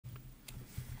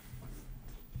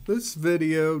This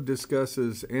video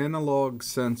discusses analog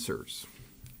sensors.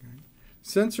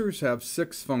 Sensors have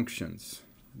 6 functions.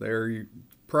 Their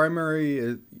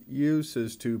primary use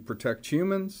is to protect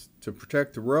humans, to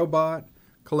protect the robot,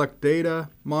 collect data,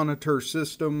 monitor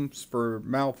systems for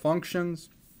malfunctions,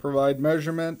 provide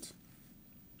measurement,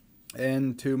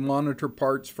 and to monitor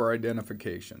parts for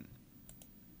identification.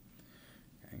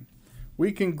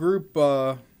 We can group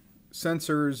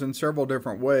sensors in several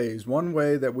different ways. One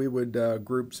way that we would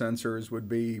group sensors would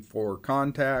be for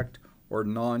contact or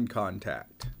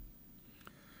non-contact.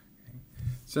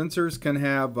 Sensors can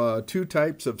have 2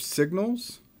 types of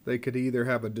signals. They could either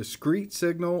have a discrete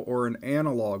signal or an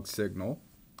analog signal.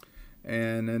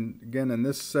 And then again, in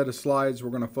this set of slides,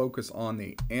 we're going to focus on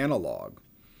the analog.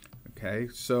 Okay,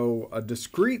 so a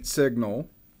discrete signal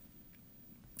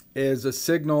is a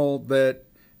signal that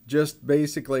just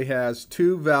basically has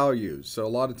 2 values. So a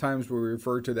lot of times we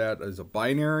refer to that as a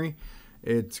binary.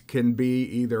 It can be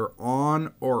either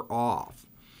on or off.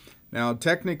 Now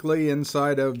technically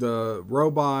inside of the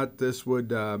robot, this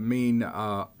would mean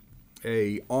a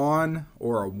on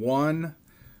or a 1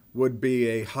 would be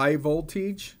a high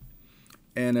voltage,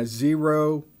 and a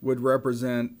 0 would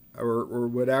represent or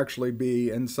would actually be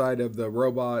inside of the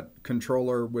robot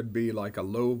controller would be like a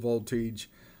low voltage,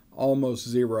 almost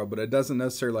 0, but it doesn't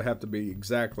necessarily have to be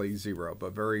exactly 0,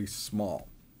 but very small.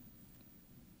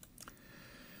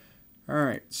 All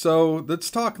right, so let's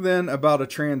talk then about a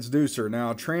transducer.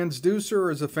 Now, a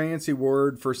transducer is a fancy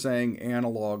word for saying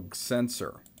analog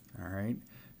sensor. All right,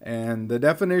 and the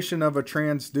definition of a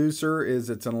transducer is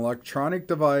it's an electronic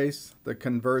device that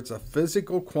converts a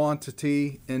physical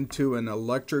quantity into an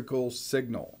electrical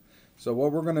signal. So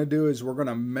what we're going to do is we're going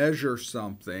to measure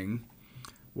something,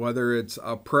 whether it's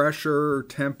a pressure,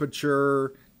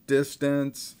 temperature,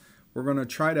 distance. We're going to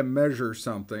try to measure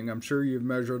something. I'm sure you've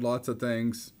measured lots of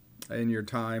things in your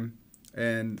time.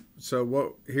 And so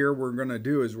what here we're going to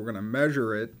do is we're going to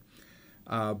measure it,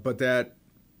 but that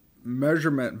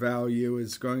measurement value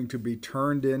is going to be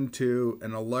turned into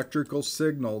an electrical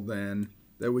signal then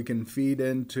that we can feed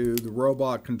into the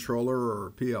robot controller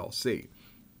or PLC.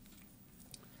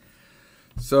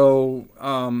 So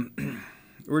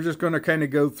we're just going to kind of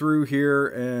go through here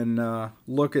and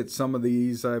look at some of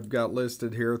these I've got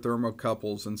listed here,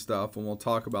 thermocouples and stuff, and we'll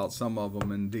talk about some of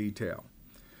them in detail.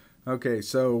 Okay,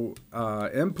 so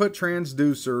input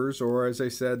transducers, or as I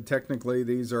said, technically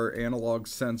these are analog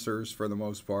sensors for the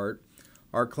most part,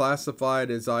 are classified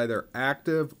as either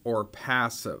active or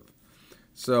passive.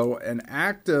 So an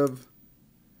active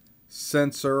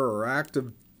sensor or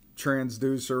active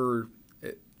transducer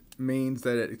means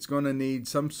that it's going to need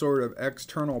some sort of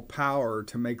external power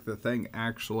to make the thing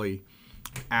actually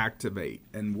activate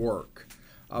and work.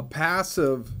 A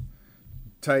passive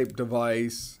type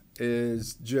device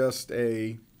is just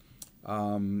a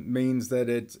means that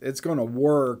it's going to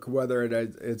work whether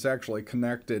it's actually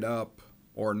connected up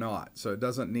or not. So it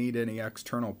doesn't need any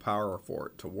external power for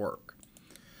it to work.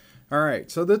 All right,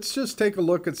 so let's just take a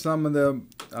look at some of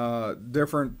the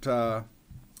different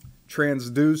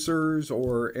transducers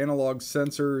or analog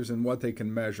sensors and what they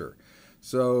can measure.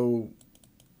 So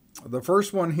the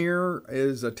first one here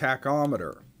is a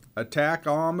tachometer. A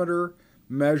tachometer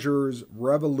measures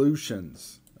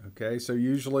revolutions. Okay, so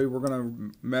usually we're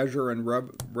going to measure in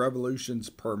revolutions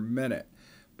per minute,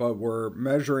 but we're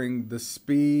measuring the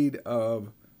speed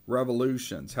of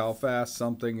revolutions, how fast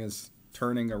something is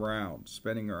turning around,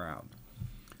 spinning around.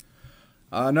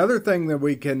 Another thing that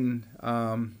we can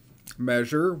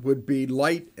measure would be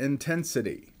light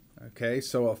intensity. Okay,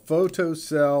 so a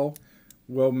photocell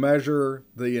will measure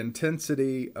the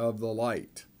intensity of the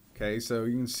light. Okay, so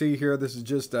you can see here this is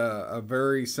just a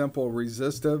very simple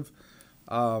resistive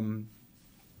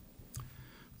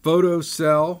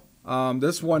photocell.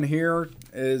 This one here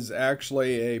is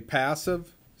actually a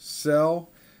passive cell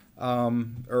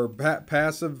or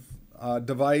passive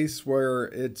device where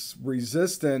its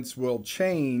resistance will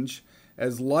change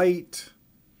as light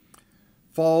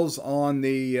falls on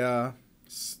the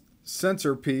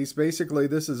sensor piece. Basically,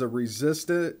 this is a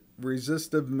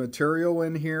resistive material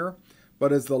in here,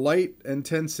 but as the light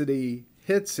intensity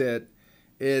hits it,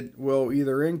 it will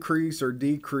either increase or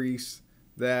decrease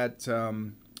that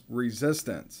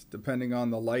resistance depending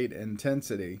on the light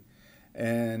intensity.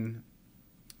 And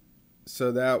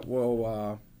so that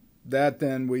will that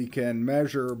then we can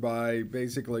measure by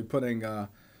basically putting a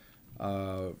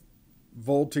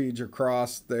voltage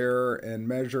across there and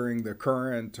measuring the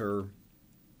current, or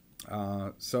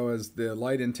so as the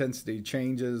light intensity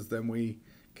changes, then we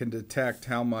can detect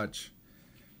how much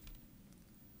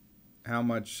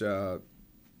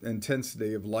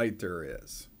intensity of light there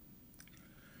is.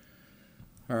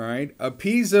 All right, a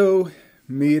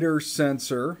piezometer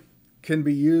sensor can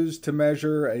be used to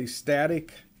measure a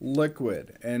static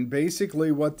liquid. And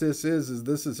basically what this is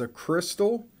this is a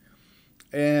crystal.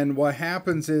 And what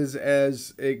happens is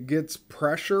as it gets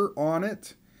pressure on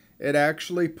it, it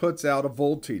actually puts out a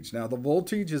voltage. Now the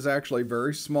voltage is actually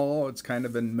very small. It's kind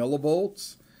of in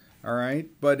millivolts. All right,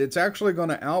 but it's actually going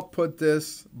to output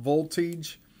this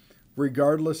voltage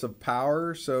regardless of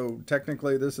power. So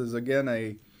technically this is again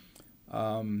a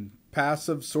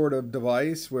passive sort of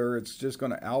device where it's just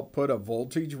going to output a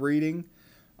voltage reading,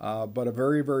 but a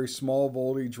very, very small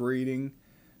voltage reading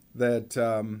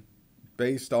that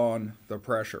based on the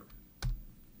pressure.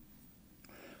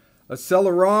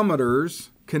 Accelerometers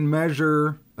can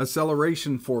measure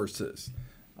acceleration forces.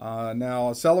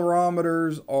 Now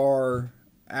accelerometers are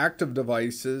active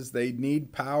devices. They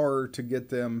need power to get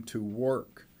them to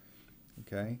work.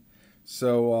 Okay,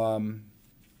 so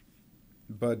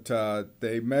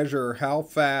they measure how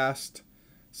fast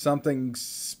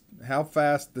how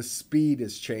fast the speed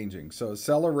is changing. So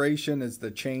acceleration is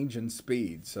the change in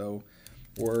speed. So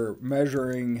we're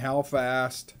measuring how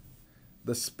fast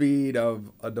the speed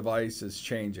of a device is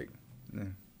changing,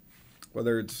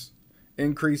 whether it's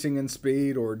increasing in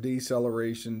speed or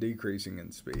deceleration, decreasing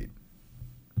in speed.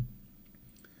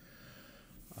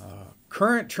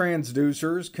 Current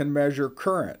transducers can measure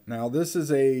current. Now this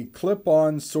is a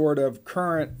clip-on sort of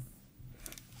current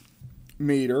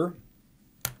meter,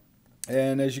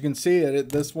 and as you can see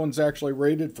this one's actually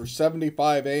rated for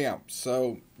 75 amps.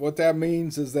 So what that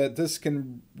means is that this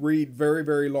can read very,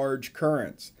 very large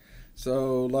currents.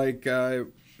 So like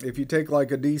if you take like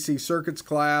a DC circuits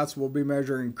class, we'll be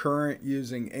measuring current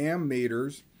using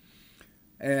ammeters,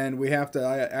 and we have to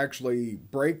actually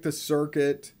break the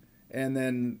circuit and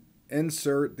then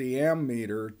insert the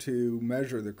ammeter to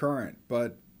measure the current.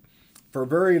 But for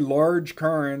very large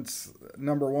currents,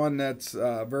 number one, that's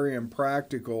very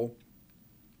impractical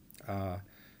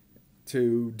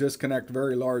to disconnect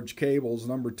very large cables.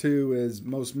 Number two is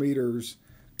most meters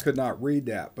could not read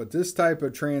that. But this type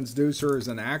of transducer is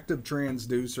an active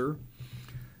transducer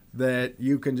that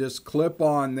you can just clip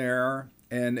on there,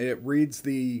 and it reads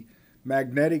the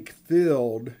magnetic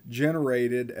field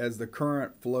generated as the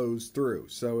current flows through.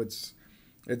 So it's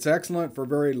excellent for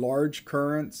very large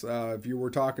currents. If you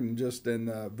were talking just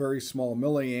in very small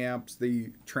milliamps, the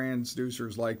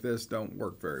transducers like this don't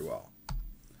work very well.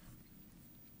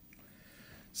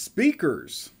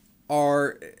 Speakers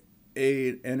are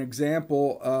an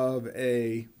example of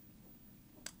a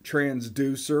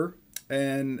transducer,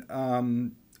 and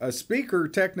a speaker,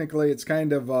 technically it's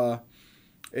kind of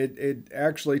it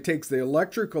actually takes the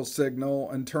electrical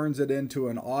signal and turns it into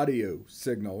an audio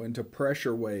signal, into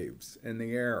pressure waves in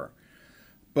the air.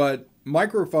 But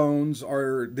microphones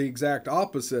are the exact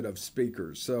opposite of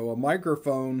speakers. So a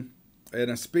microphone and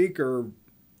a speaker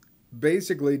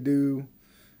basically you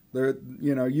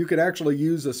could actually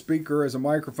use a speaker as a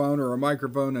microphone or a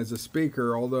microphone as a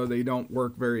speaker, although they don't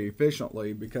work very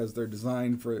efficiently because they're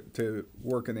designed to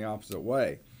work in the opposite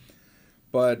way.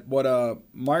 But what a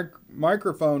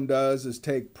microphone does is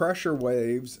take pressure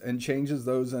waves and changes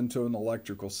those into an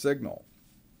electrical signal.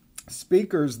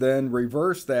 Speakers then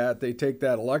reverse that. They take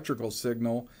that electrical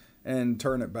signal and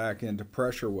turn it back into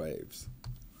pressure waves.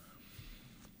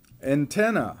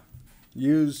 Antenna,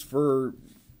 used for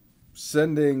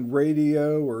sending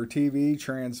radio or TV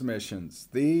transmissions.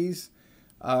 These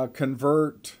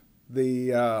convert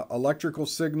the electrical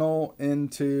signal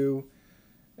into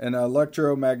an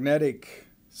electromagnetic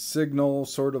signal,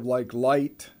 sort of like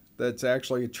light, that's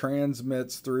actually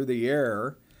transmits through the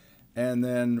air and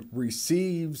then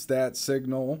receives that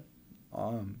signal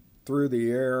through the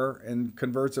air and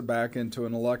converts it back into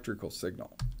an electrical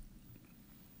signal.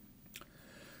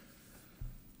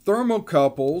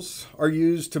 Thermocouples are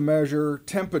used to measure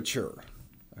temperature.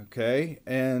 Okay,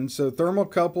 and so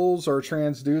thermocouples are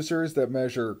transducers that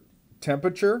measure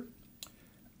temperature.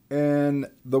 And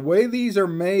the way these are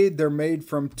made, they're made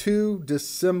from two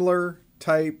dissimilar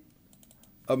type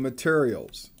of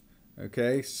materials.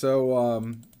 Okay,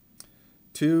 so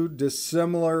two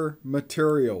dissimilar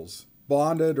materials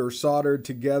bonded or soldered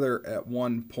together at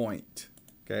one point.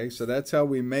 Okay, so that's how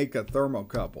we make a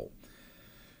thermocouple.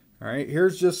 All right,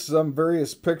 here's just some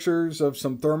various pictures of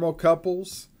some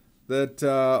thermocouples that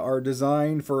are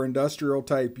designed for industrial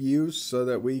type use, so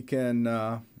that we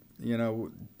can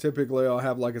typically I'll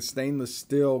have like a stainless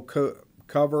steel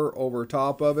cover over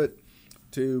top of it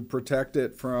to protect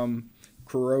it from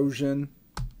corrosion.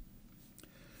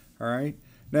 All right.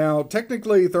 Now,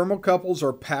 technically, thermocouples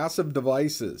are passive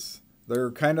devices. They're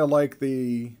kind of like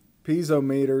the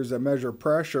piezometers that measure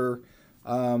pressure,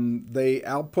 they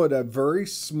output a very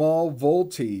small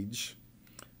voltage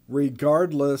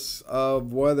regardless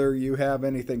of whether you have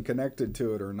anything connected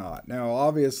to it or not. Now,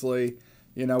 obviously,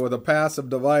 you know, with a passive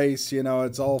device, you know,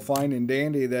 it's all fine and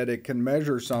dandy that it can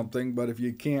measure something, but if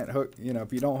you can't hook, you know,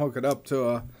 if you don't hook it up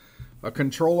to a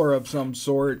controller of some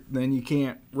sort, then you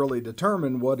can't really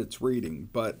determine what it's reading.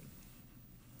 But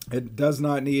it does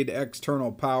not need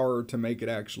external power to make it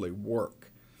actually work.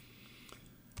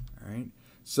 All right.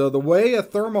 So the way a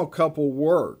thermocouple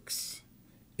works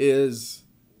is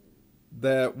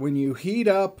that when you heat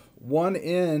up one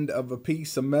end of a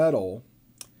piece of metal,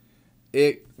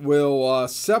 it will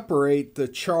separate the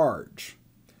charge.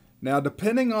 Now,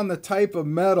 depending on the type of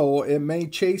metal, it may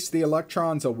chase the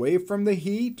electrons away from the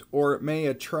heat, or it may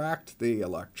attract the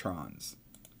electrons.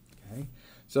 Okay.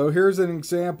 So here's an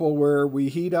example where we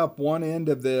heat up one end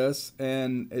of this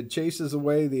and it chases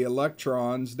away the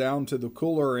electrons down to the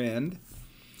cooler end.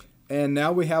 And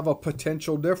now we have a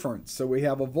potential difference. So we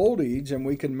have a voltage and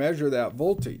we can measure that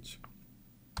voltage.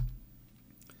 All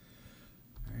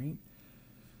right.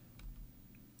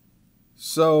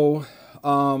 So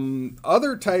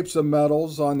other types of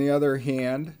metals, on the other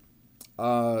hand,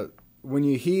 when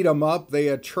you heat them up, they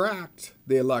attract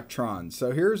the electrons.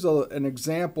 So here's an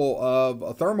example of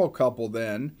a thermocouple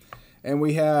then. And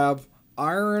we have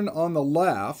iron on the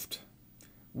left,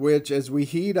 which as we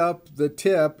heat up the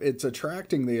tip, it's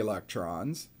attracting the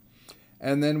electrons.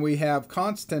 And then we have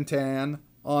constantan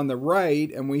on the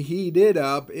right, and we heat it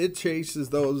up, it chases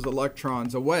those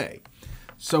electrons away.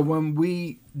 So when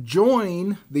we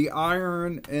join the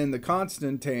iron and the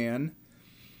constantan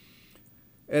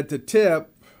at the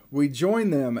tip, we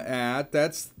join them at,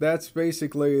 that's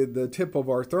basically the tip of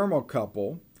our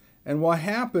thermocouple. And what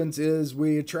happens is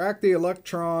we attract the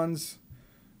electrons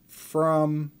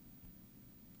from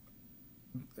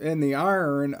in the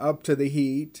iron up to the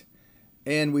heat,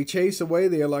 and we chase away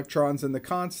the electrons in the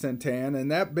constantan,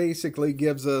 and that basically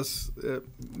gives us,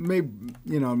 maybe,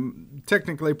 you know,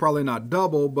 technically probably not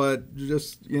double, but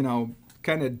just, you know,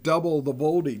 kind of double the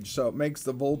voltage. So it makes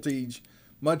the voltage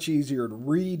much easier to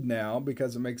read now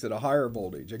because it makes it a higher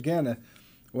voltage. Again,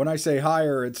 when I say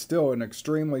higher, it's still an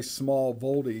extremely small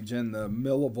voltage in the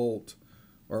millivolt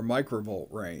or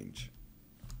microvolt range.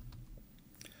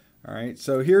 All right,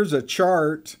 so here's a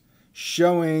chart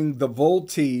showing the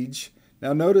voltage.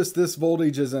 Now notice this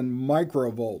voltage is in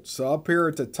microvolts. So up here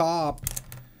at the top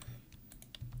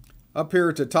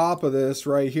of this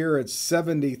right here, it's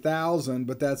 70,000,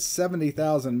 but that's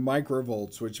 70,000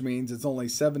 microvolts, which means it's only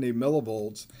 70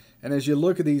 millivolts. And as you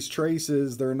look at these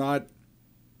traces, they're not,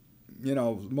 you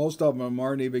know, most of them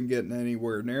aren't even getting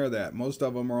anywhere near that. Most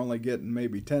of them are only getting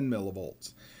maybe 10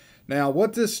 millivolts. Now,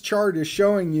 what this chart is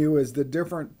showing you is the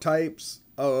different types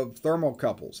of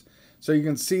thermocouples. So you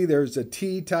can see there's a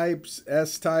T type,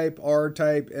 S type, R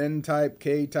type, N type,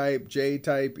 K type, J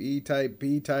type, E type,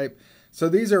 P type. So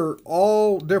these are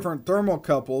all different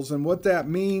thermocouples, and what that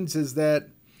means is that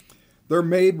they're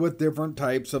made with different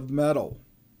types of metal.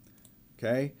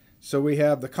 Okay, so we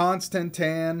have the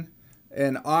constantan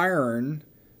and iron.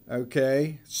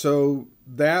 Okay, so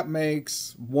that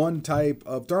makes one type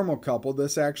of thermocouple.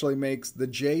 This actually makes the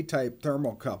J-type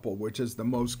thermocouple, which is the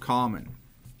most common.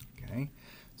 Okay,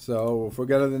 so if we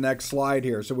go to the next slide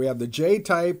here. So we have the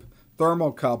J-type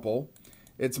thermocouple.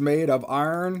 It's made of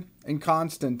iron and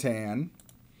constantan.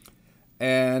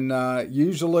 And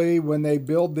usually when they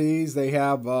build these, they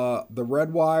have the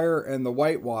red wire and the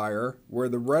white wire, where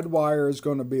the red wire is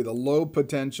going to be the low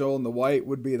potential and the white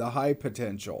would be the high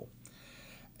potential.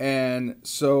 And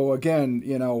so again,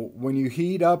 you know, when you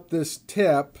heat up this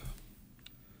tip,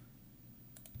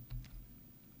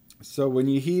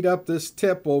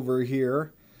 over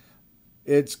here,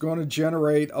 it's going to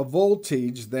generate a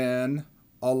voltage then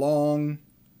along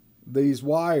these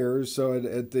wires. So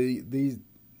at these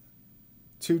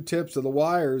two tips of the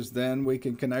wires, then we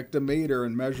can connect a meter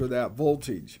and measure that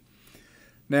voltage.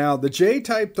 Now, the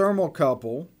J-type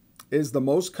thermocouple is the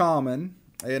most common,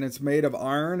 and it's made of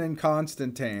iron and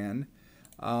constantan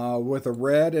with a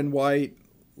red and white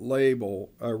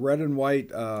label,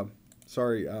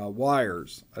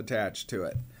 wires attached to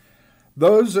it.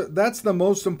 That's the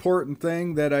most important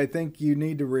thing that I think you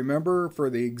need to remember for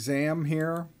the exam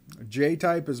here.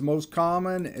 J-type is most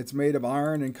common. It's made of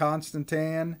iron and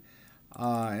constantan,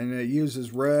 and it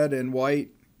uses red and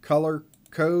white color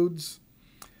codes.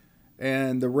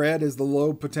 And the red is the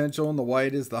low potential and the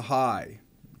white is the high.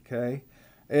 Okay.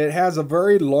 It has a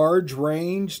very large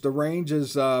range. The range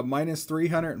is minus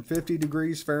 350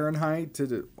 degrees Fahrenheit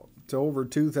to over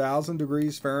 2,000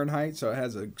 degrees Fahrenheit. So it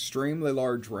has an extremely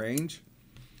large range.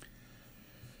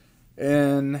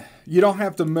 And you don't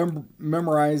have to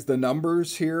memorize the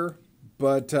numbers here,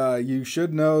 but you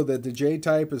should know that the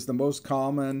J-type is the most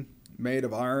common, made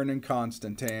of iron and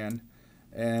constantan,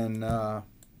 and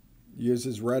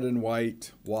uses red and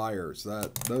white wires.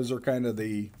 Those are kind of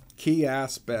the key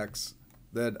aspects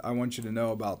that I want you to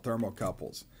know about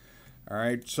thermocouples. All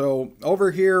right, so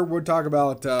over here we'll talk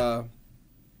about,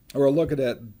 or look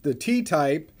at the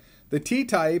T-type. The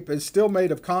T-type is still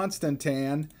made of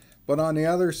constantan, but on the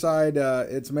other side,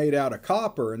 it's made out of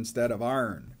copper instead of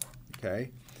iron.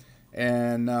 Okay,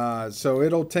 and so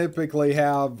it'll typically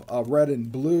have a red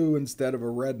and blue instead of a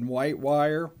red and white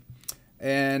wire,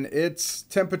 and its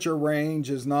temperature range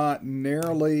is not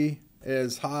nearly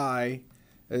as high,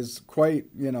 as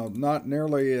not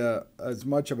nearly as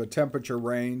much of a temperature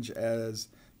range as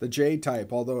the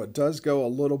J-type, although it does go a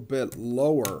little bit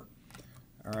lower.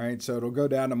 All right, so it'll go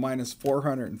down to minus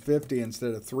 450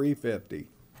 instead of 350.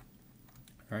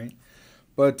 All right,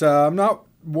 but I'm not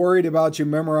worried about you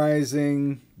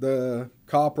memorizing the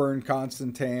copper and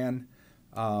constantan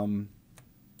and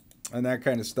that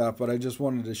kind of stuff, but I just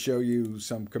wanted to show you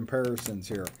some comparisons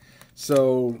here.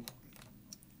 So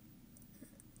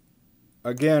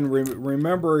again,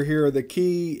 remember here, the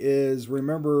key is,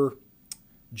 remember,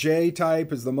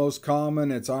 J-type is the most common.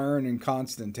 It's iron and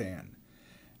constantan,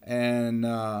 and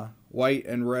white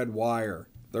and red wire.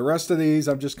 The rest of these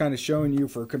I'm just kind of showing you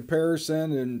for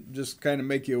comparison and just kind of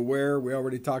make you aware. We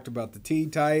already talked about the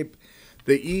T-type.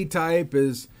 The E-type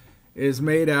is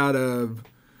made out of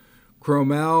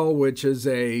chromel, which is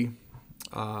a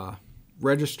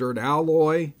registered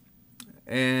alloy,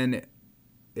 and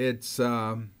it's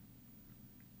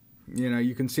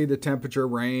you can see the temperature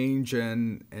range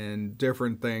and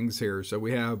different things here. So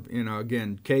we have,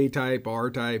 again, K-type,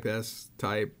 R-type,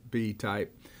 S-type,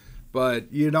 B-type.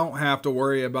 But you don't have to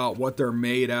worry about what they're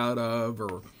made out of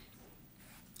or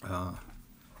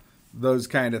those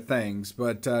kind of things.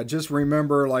 But just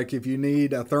remember, like, if you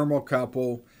need a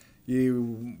thermocouple,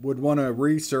 you would want to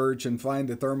research and find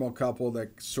a thermocouple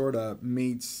that sort of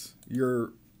meets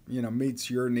your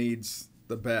needs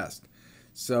the best.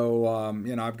 So,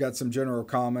 I've got some general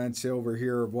comments over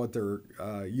here of what they're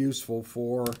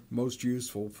most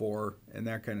useful for, and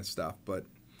that kind of stuff. But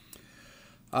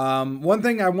one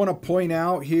thing I want to point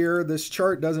out here, this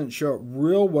chart doesn't show it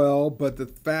real well, but the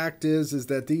fact is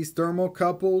that these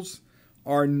thermocouples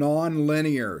are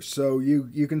non-linear. So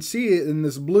you can see it in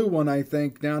this blue one, I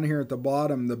think, down here at the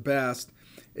bottom the best.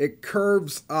 It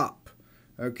curves up.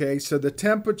 Okay, so the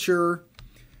temperature,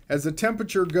 as the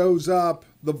temperature goes up,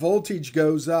 the voltage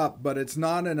goes up, but it's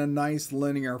not in a nice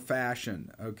linear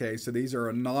fashion. Okay, so these are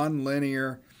a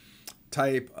non-linear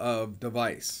type of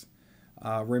device.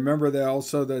 Remember that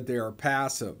also that they are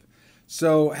passive.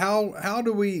 So how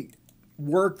do we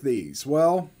work these?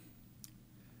 Well,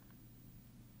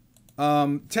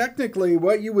 technically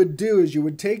what you would do is you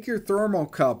would take your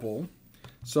thermocouple.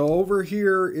 So over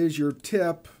here is your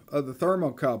tip of the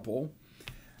thermocouple,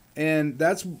 and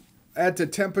that's at the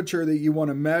temperature that you want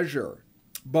to measure.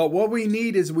 But what we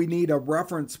need is we need a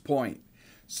reference point.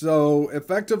 So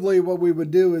effectively what we would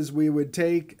do is we would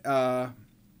take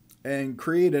and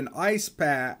create an ice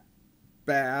bath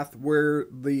where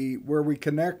we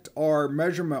connect our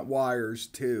measurement wires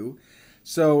to.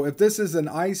 So if this is an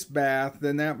ice bath,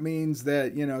 then that means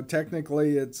that,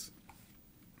 technically it's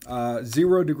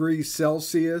 0 degrees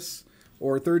Celsius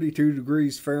or 32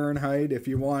 degrees Fahrenheit if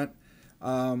you want,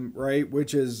 right,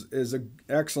 which is an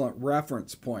excellent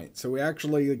reference point. So we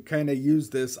actually kind of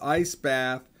use this ice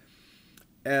bath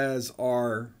as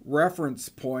our reference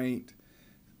point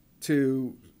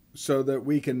so that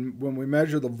we can, when we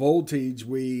measure the voltage,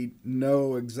 we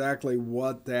know exactly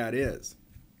what that is.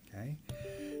 Okay.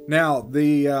 Now,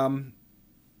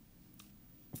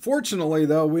 fortunately,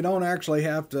 though, we don't actually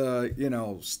have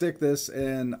to, stick this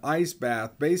in ice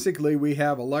bath. Basically, we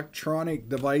have electronic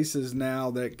devices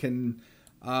now that can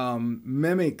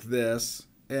mimic this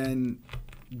and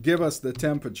give us the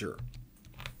temperature.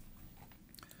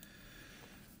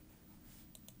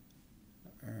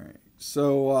 All right.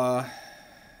 So,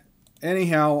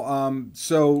 anyhow,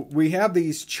 so we have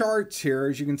these charts here.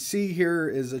 As you can see, here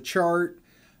is a chart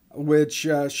which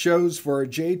shows for a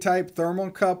J-type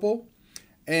thermocouple,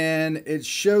 and it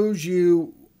shows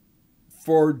you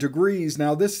for degrees.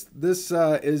 Now this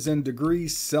is in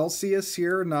degrees Celsius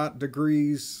here, not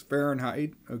degrees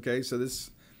Fahrenheit. Okay, so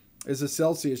this is a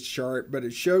Celsius chart, but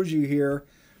it shows you here,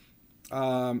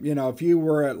 if you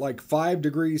were at like 5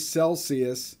 degrees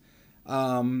Celsius,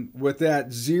 with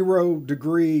that 0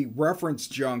 degree reference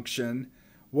junction,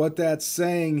 what that's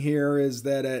saying here is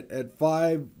that at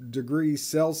 5 degrees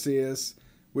Celsius,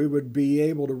 we would be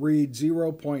able to read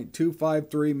 0.253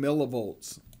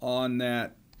 millivolts on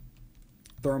that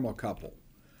thermocouple.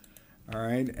 All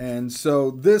right, and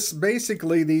so this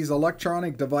basically, these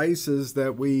electronic devices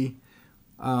that we,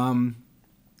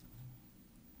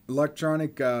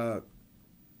 electronic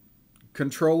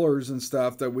controllers and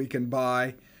stuff that we can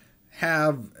buy,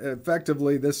 have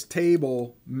effectively this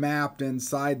table mapped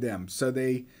inside them. So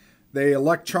they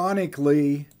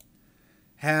electronically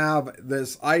have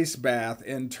this ice bath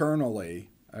internally,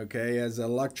 okay, as an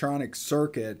electronic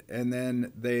circuit, and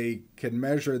then they can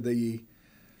measure the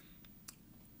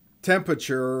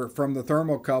temperature from the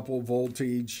thermocouple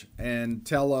voltage and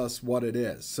tell us what it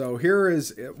is. So here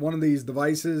is one of these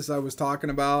devices I was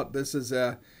talking about. This is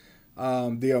a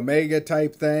the Omega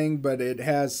type thing, but it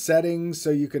has settings so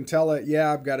you can tell it,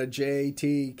 yeah, I've got a J,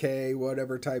 T, K,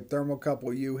 whatever type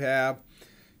thermocouple you have.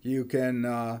 You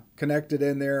can connect it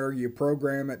in there, you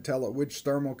program it, tell it which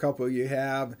thermocouple you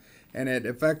have, and it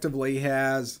effectively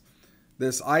has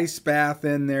this ice bath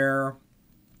in there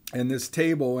and this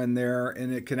table in there,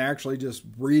 and it can actually just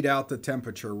read out the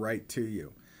temperature right to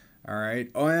you. All right,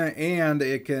 and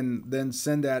it can then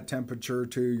send that temperature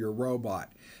to your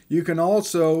robot. You can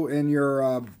also, in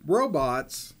your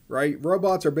robots, right?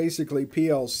 Robots are basically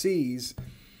PLCs,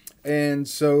 and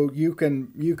so you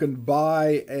can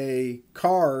buy a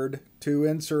card to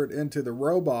insert into the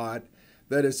robot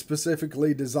that is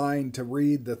specifically designed to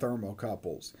read the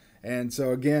thermocouples. And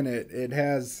so again, it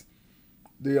has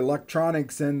the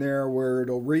electronics in there where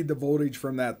it'll read the voltage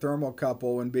from that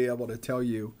thermocouple and be able to tell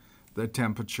you the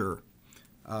temperature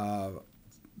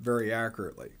very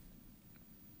accurately.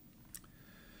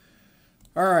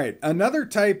 All right, another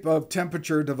type of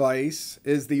temperature device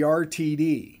is the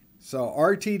RTD. So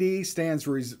RTD stands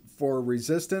for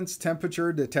resistance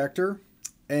temperature detector,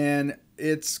 and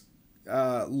it's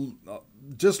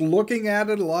just looking at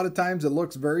it, a lot of times it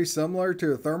looks very similar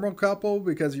to a thermocouple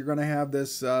because you're going to have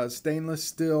this stainless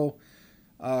steel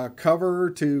cover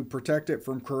to protect it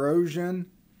from corrosion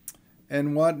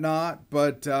and whatnot.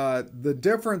 But the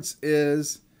difference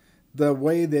is the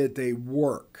way that they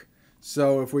work.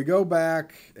 So if we go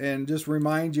back and just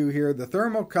remind you here, the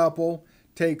thermocouple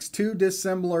takes two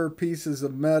dissimilar pieces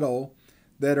of metal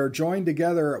that are joined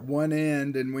together at one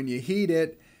end, and when you heat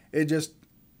it, it just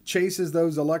chases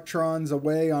those electrons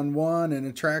away on one and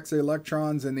attracts the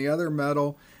electrons in the other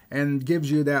metal and gives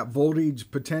you that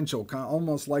voltage potential, kind of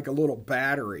almost like a little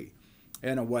battery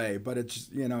in a way. But it's,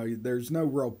 you know, there's no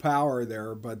real power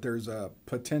there, but there's a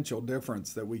potential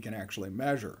difference that we can actually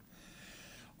measure.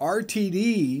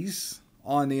 RTDs,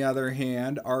 on the other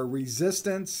hand, are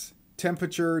resistance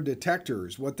temperature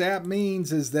detectors. What that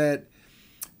means is that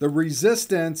the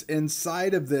resistance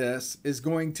inside of this is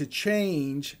going to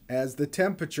change as the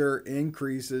temperature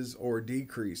increases or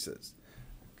decreases.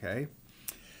 Okay,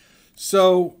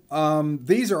 so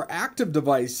these are active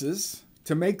devices.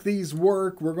 To make these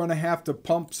work, we're going to have to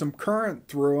pump some current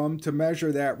through them to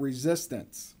measure that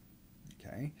resistance.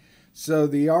 Okay, so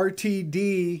the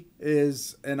RTD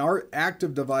is an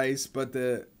active device, but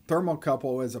the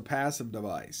thermocouple is a passive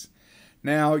device.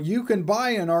 Now, you can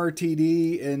buy an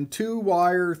RTD in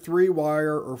 2-wire,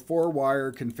 3-wire, or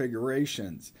 4-wire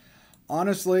configurations.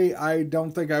 Honestly, I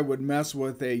don't think I would mess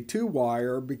with a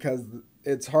 2-wire because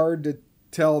it's hard to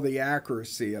tell the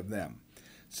accuracy of them.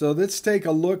 So let's take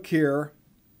a look here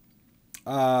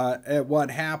at what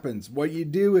happens. What you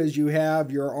do is you have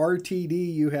your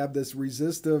RTD, you have this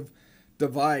resistive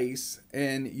device,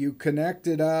 and you connect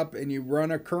it up and you run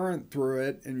a current through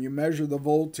it and you measure the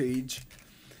voltage.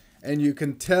 And you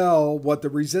can tell what the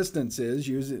resistance is,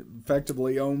 using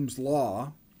effectively Ohm's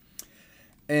law.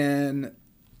 And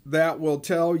that will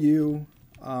tell you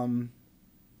then,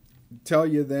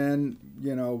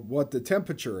 you know, what the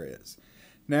temperature is.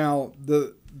 Now,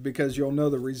 because you'll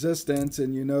know the resistance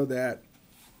and you know that,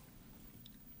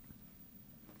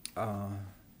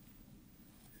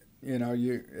 you know,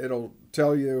 it'll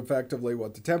tell you effectively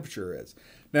what the temperature is.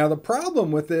 Now, the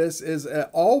problem with this is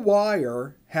all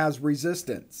wire has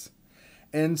resistance.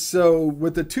 And so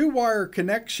with the 2-wire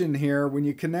connection here, when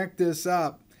you connect this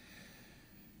up,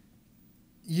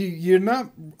 you're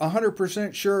not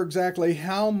 100% sure exactly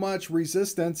how much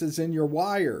resistance is in your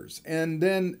wires. And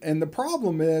the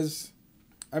problem is,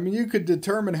 I mean, you could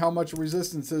determine how much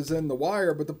resistance is in the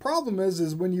wire, but the problem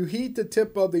is when you heat the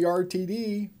tip of the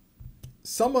RTD,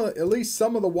 at least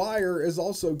some of the wire is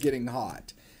also getting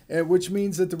hot. Which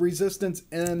means that the resistance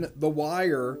in the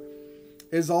wire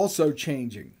is also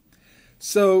changing.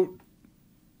 So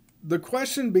the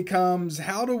question becomes,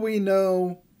 how do we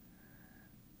know,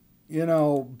 you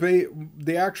know,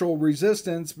 the actual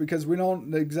resistance, because we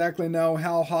don't exactly know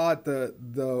how hot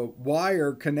the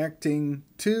wire connecting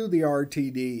to the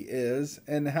RTD is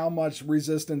and how much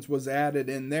resistance was added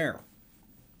in there.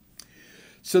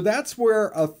 So that's where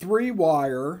a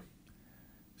 3-wire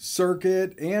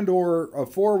circuit and or a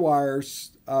 4-wire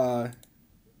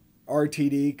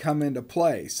RTD come into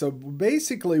play. So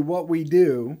basically what we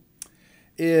do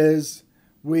is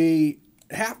we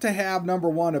have to have, number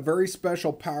one, a very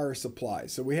special power supply.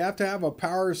 So we have to have a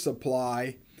power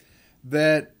supply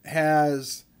that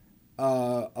has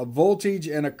a voltage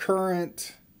and a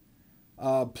current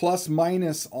plus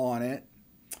minus on it,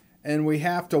 and we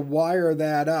have to wire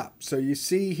that up. So you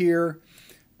see here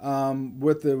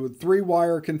with the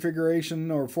 3-wire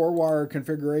configuration or 4-wire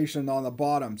configuration on the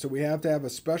bottom. So we have to have a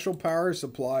special power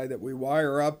supply that we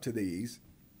wire up to these.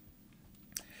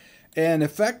 And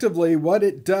effectively what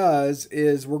it does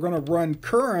is we're going to run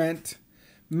current.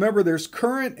 Remember, there's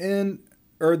current in,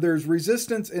 or there's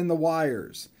resistance in the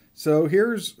wires. So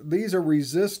these are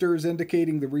resistors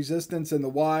indicating the resistance in the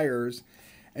wires.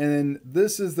 And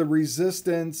this is the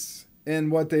resistance in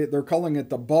what they're calling it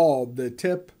the bulb, the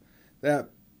tip,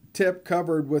 that tip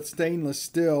covered with stainless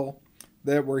steel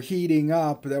that we're heating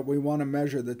up, that we want to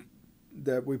measure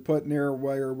that we put near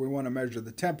where we want to measure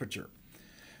the temperature.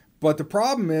 But the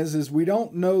problem is we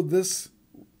don't know this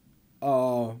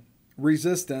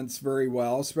resistance very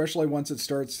well, especially once it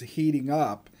starts heating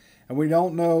up, and we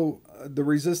don't know the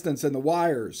resistance in the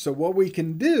wires. So what we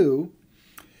can do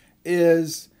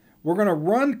is we're going to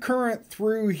run current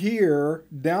through here,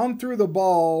 down through the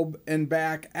bulb and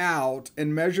back out,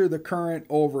 and measure the current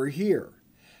over here.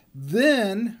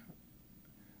 Then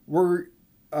we're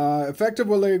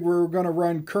effectively going to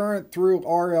run current through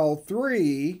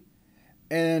RL3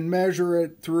 and measure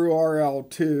it through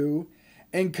RL2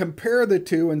 and compare the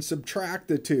two and subtract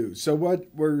the two. So what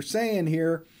we're saying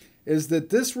here is that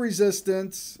this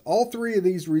resistance, all 3 of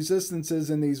these resistances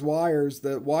in these wires,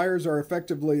 the wires are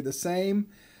effectively the same.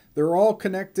 They're all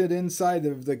connected inside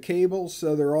of the cable,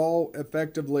 so they're all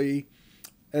effectively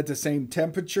at the same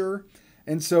temperature.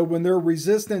 And so when their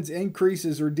resistance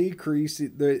increases or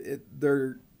decreases,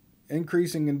 they're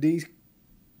increasing and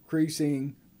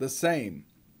decreasing the same.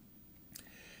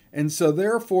 And so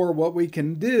therefore what we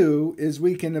can do is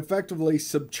we can effectively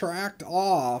subtract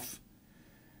off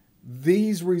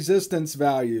these resistance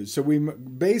values. So we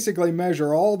basically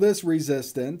measure all this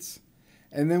resistance,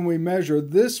 and then we measure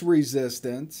this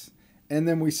resistance, and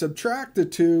then we subtract the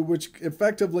two, which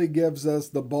effectively gives us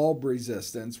the bulb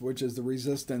resistance, which is the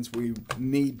resistance we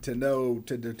need to know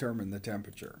to determine the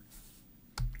temperature.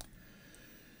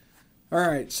 All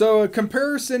right, so a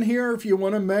comparison here, if you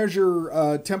want to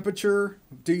measure temperature,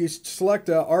 do you select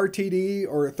a RTD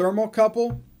or a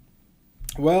thermocouple?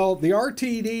 Well, the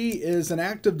RTD is an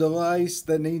active device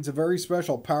that needs a very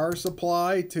special power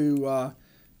supply to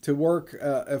work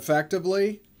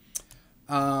effectively.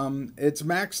 Its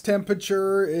max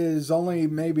temperature is only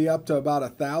maybe up to about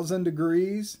 1,000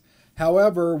 degrees.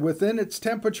 However, within its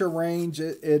temperature range,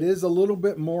 it is a little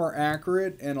bit more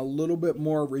accurate and a little bit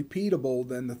more repeatable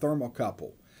than the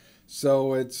thermocouple.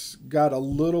 So it's got a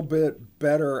little bit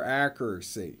better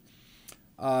accuracy.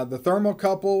 The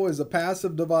thermocouple is a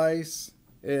passive device.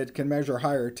 It can measure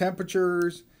higher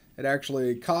temperatures. It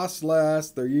actually costs less.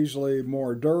 They're usually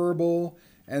more durable,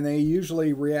 and they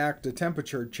usually react to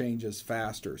temperature changes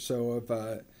faster. So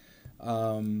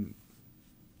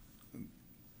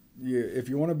if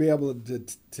you want to be able to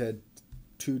detect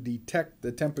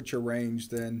the temperature range,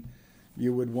 then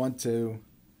you would want to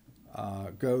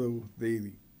go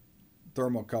the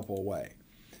thermocouple way.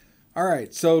 All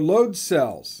right, so load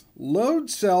cells. Load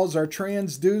cells are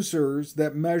transducers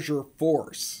that measure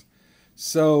force.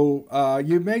 So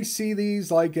you may see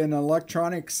these like an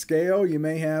electronic scale you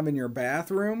may have in your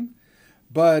bathroom,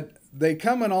 but they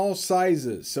come in all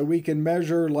sizes. So we can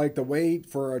measure like the weight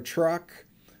for a truck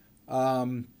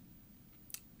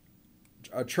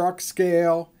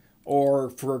scale, or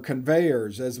for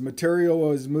conveyors. As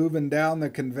material is moving down the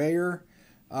conveyor,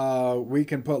 we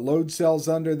can put load cells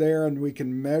under there, and we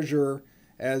can measure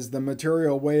as the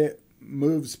material weight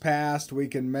moves past, we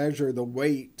can measure the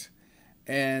weight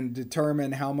and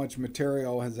determine how much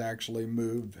material has actually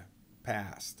moved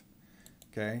past.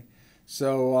 Okay,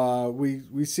 so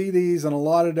we see these in a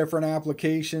lot of different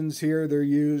applications here. They're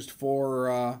used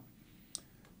for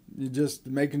just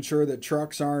making sure that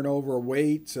trucks aren't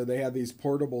overweight, so they have these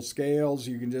portable scales.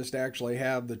 You can just actually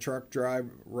have the truck drive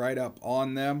right up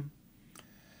on them.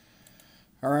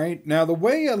 All right, now the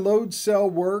way a load cell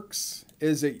works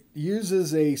is it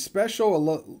uses a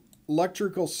special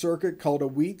electrical circuit called a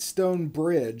Wheatstone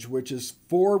bridge, which is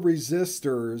 4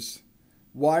 resistors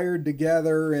wired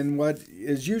together in what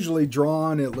is usually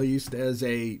drawn, at least, as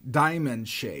a diamond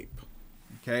shape.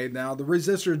 Okay, now the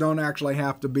resistors don't actually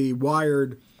have to be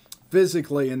wired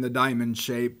physically in the diamond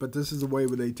shape, but this is the way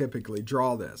they typically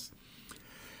draw this.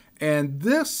 And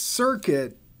this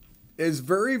circuit is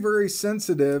very, very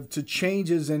sensitive to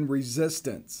changes in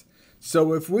resistance.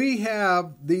 So if we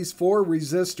have these 4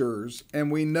 resistors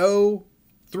and we know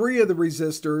 3 of the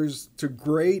resistors to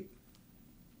great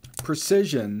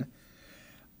precision,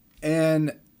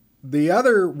 and the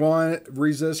other one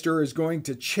resistor is going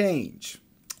to change.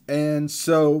 And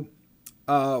so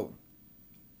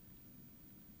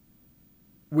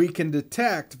we can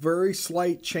detect very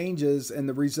slight changes in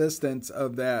the resistance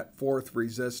of that 4th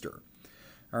resistor.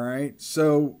 All right,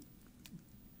 so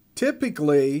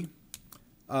typically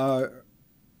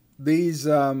these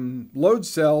load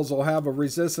cells will have a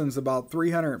resistance about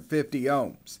 350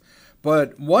 ohms.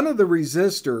 But one of the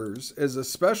resistors is a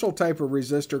special type of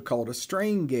resistor called a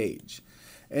strain gauge.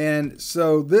 And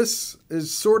so this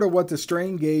is sort of what the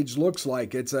strain gauge looks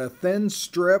like. It's a thin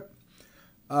strip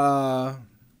with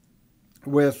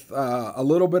a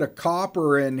little bit of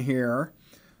copper in here,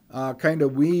 kind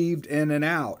of weaved in and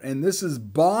out. And this is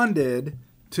bonded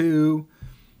to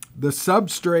the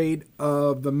substrate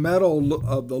of the metal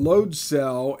of the load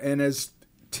cell, and as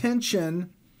tension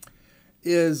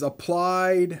is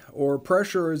applied or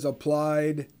pressure is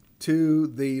applied to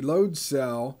the load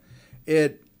cell,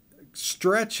 it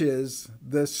stretches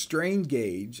the strain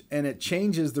gauge and it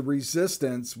changes the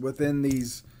resistance within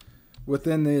these.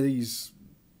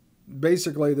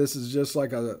 Basically, this is just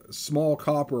like a small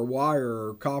copper wire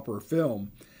or copper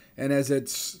film, and as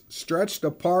it's stretched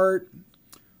apart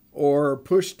or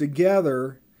pushed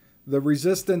together, the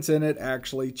resistance in it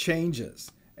actually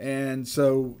changes. And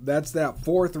so that's that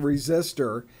 4th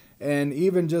resistor, and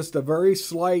even just a very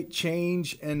slight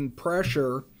change in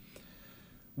pressure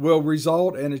will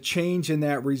result in a change in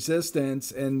that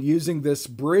resistance. And using this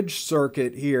bridge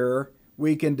circuit here,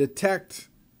 we can detect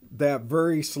that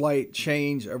very slight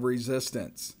change of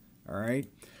resistance. All right.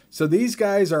 So these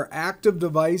guys are active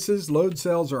devices. Load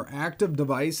cells are active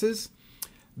devices.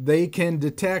 They can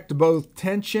detect both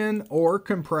tension or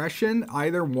compression,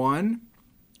 either one.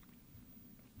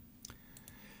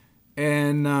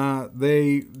 And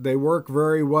they work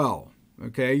very well.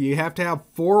 Okay, you have to have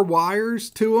 4 wires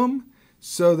to them,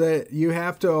 so that you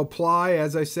have to apply,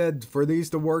 as I said, for these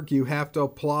to work, you have to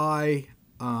apply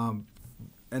an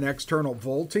external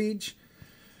voltage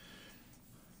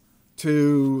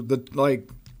to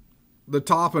the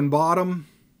top and bottom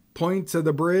points of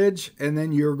the bridge, and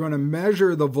then you're going to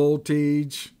measure the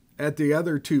voltage at the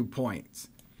other 2 points.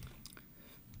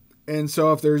 And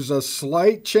so if there's a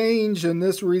slight change in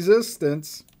this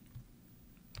resistance,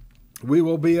 we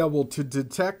will be able to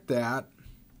detect that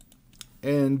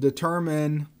and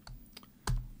determine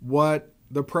what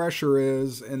the pressure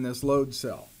is in this load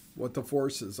cell, what the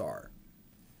forces are.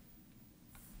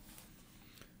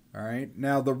 All right,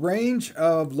 now the range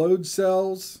of load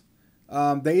cells,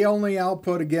 they only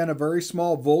output, again, a very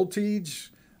small voltage,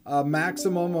 a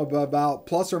maximum of about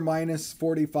plus or minus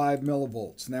 45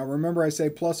 millivolts. Now remember, I say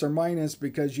plus or minus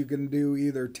because you can do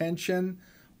either tension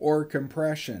or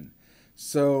compression.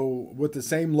 So with the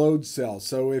same load cell.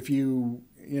 So if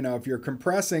if you're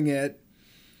compressing it,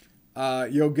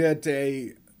 you'll get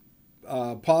a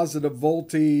positive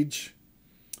voltage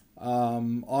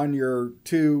on your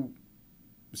 2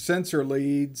 sensor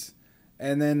leads.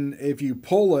 And then if you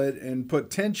pull it and put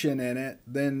tension in it,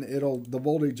 then the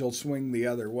voltage will swing the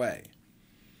other way.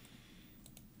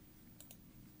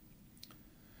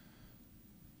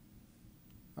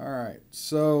 All right,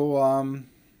 so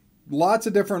lots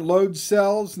of different load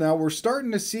cells. Now we're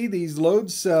starting to see these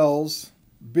load cells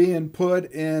being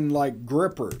put in like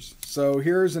grippers. So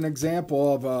here's an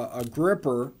example of a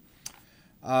gripper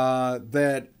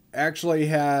that actually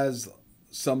has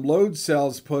some load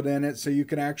cells put in it, so you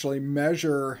can actually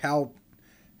measure how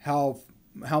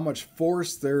much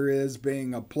force there is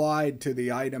being applied to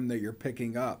the item that you're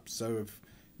picking up. So if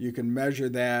you can measure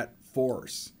that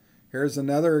force. Here's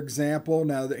another example.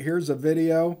 Now here's a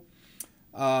video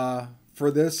for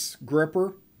this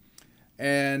gripper,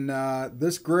 and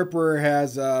this gripper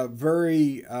has a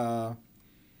very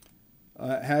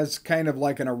has kind of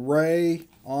like an array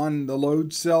on the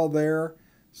load cell there,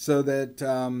 so that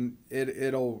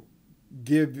it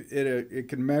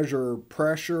can measure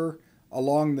pressure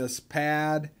along this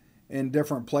pad in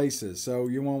different places. So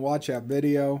you want to watch that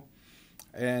video,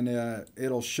 and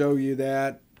it'll show you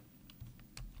that.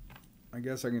 I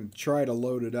guess I can try to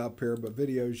load it up here, but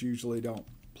videos usually don't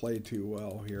play too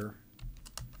well here.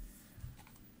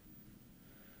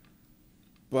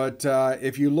 But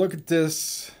if you look at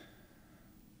this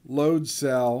load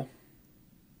cell,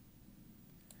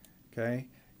 okay,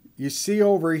 you see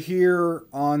over here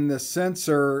on the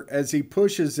sensor, as he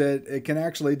pushes it, it can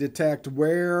actually detect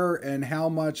where and how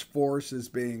much force is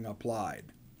being applied.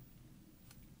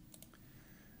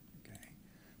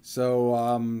 So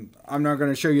I'm not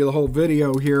going to show you the whole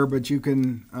video here, but you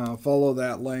can follow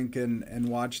that link and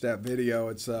watch that video.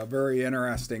 It's very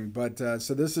interesting. But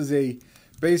so this is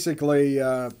basically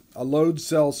a load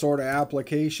cell sort of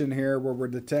application here where we're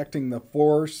detecting the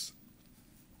force.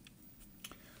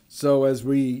 So as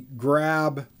we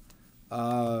grab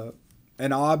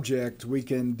an object, we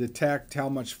can detect how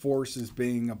much force is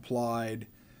being applied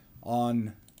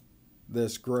on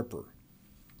this gripper.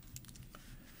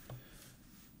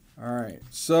 All right,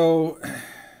 so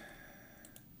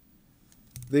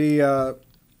the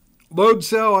load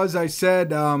cell, as I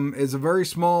said, is a very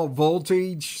small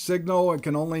voltage signal. It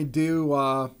can only do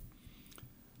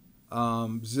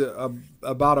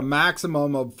about a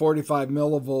maximum of 45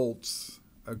 millivolts,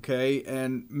 okay?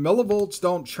 And millivolts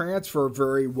don't transfer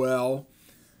very well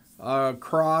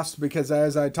across because,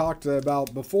 as I talked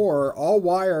about before, all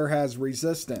wire has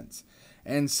resistance.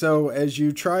 And so as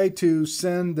you try to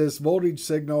send this voltage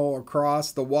signal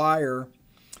across the wire,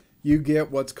 you get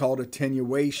what's called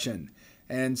attenuation.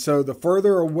 And so the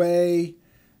further away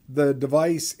the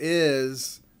device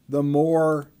is, the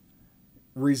more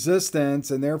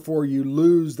resistance, and therefore you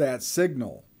lose that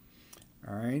signal.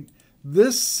 All right.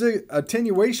 This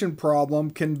attenuation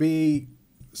problem can be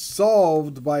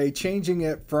solved by changing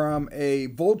it from a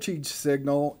voltage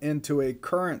signal into a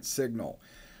current signal.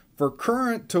 For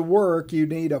current to work, you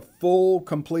need a full,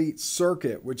 complete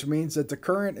circuit, which means that the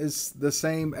current is the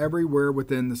same everywhere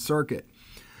within the circuit.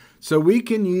 So we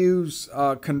can use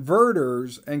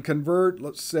converters and convert,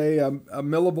 let's say, a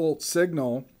millivolt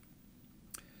signal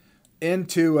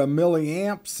into a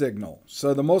milliamp signal.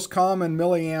 So the most common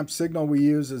milliamp signal we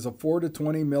use is a 4 to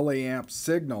 20 milliamp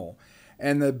signal.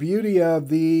 And the beauty of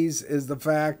these is the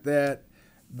fact that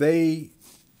they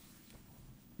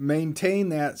maintain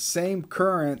that same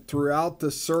current throughout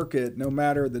the circuit no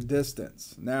matter the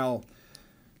distance. Now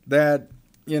that,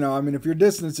 I mean, if your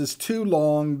distance is too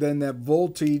long, then that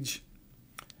voltage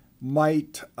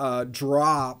might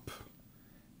drop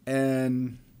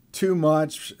and too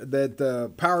much that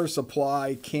the power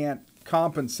supply can't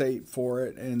compensate for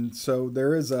it, and so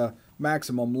there is a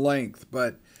maximum length,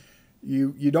 but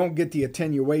you don't get the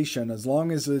attenuation as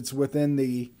long as it's within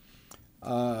the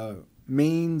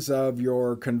means of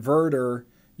your converter.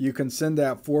 You can send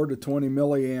that 4 to 20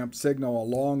 milliamp signal a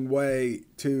long way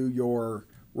to your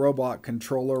robot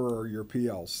controller or your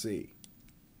PLC.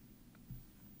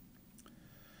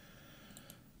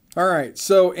 All right,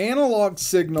 so analog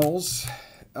signals.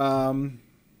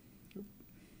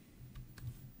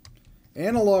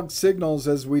 Analog signals,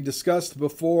 as we discussed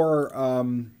before,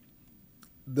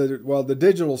 the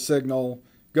digital signal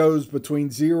goes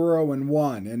between 0 and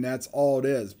 1, and that's all it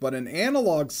is. But an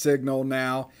analog signal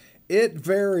now, it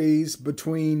varies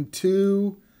between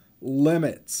two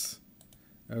limits.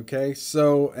 Okay,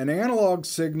 so an analog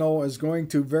signal is going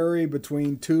to vary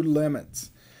between two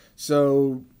limits.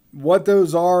 So what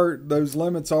those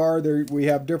limits are, we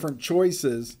have different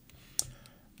choices.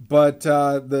 But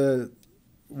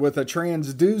with a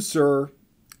transducer,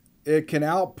 it can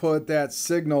output that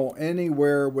signal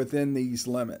anywhere within these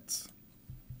limits.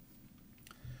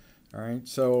 All right,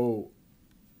 so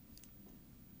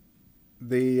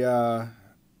the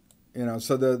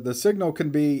signal can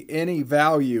be any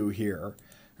value here.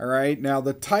 All right, now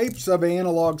the types of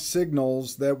analog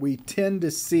signals that we tend to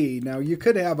see, now you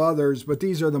could have others, but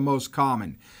these are the most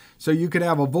common. So you could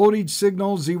have a voltage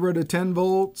signal, 0 to 10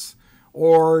 volts,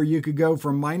 or you could go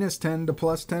from minus 10 to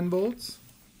plus 10 volts.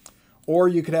 Or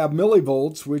you could have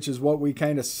millivolts, which is what we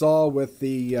kind of saw with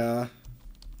the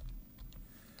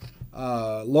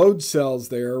load cells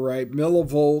there, right?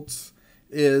 Millivolts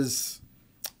is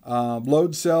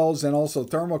load cells, and also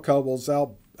thermocouples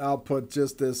output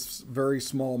just this very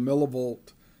small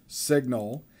millivolt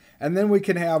signal. And then we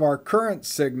can have our current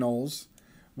signals,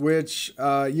 which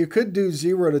you could do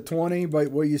 0 to 20, but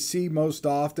what you see most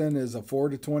often is a 4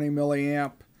 to 20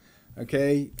 milliamp.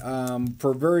 Okay,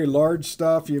 for very large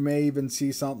stuff, you may even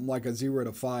see something like a 0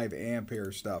 to 5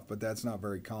 ampere stuff, but that's not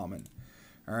very common.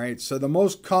 All right, so the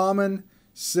most common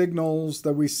signals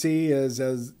that we see is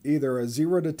as either a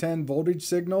 0 to 10 voltage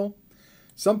signal.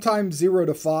 Sometimes 0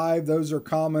 to 5, those are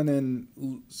common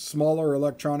in smaller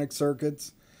electronic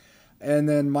circuits. And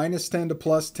then minus 10 to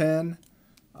plus 10.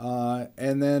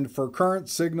 And then for current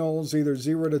signals, either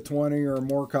 0 to 20 or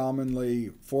more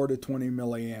commonly 4 to 20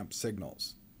 milliamp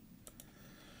signals.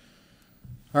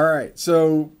 All right,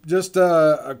 so just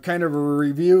a kind of a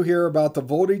review here about the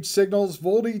voltage signals.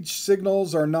 Voltage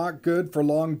signals are not good for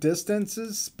long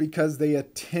distances because they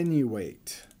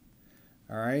attenuate.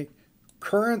 All right.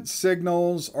 Current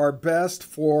signals are best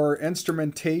for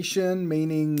instrumentation,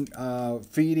 meaning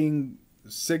feeding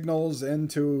signals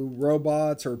into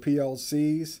robots or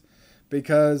PLCs,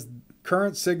 because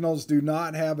current signals do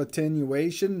not have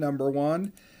attenuation, number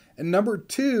one. And number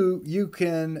two, you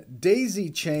can daisy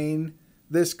chain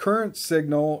this current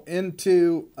signal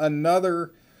into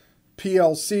another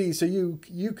PLC. So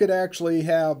you could actually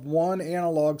have one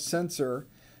analog sensor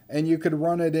and you could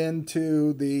run it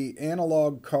into the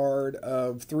analog card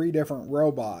of 3 different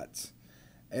robots.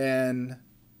 And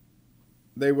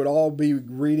they would all be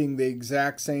reading the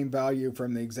exact same value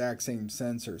from the exact same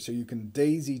sensor. So you can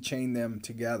daisy chain them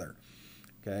together.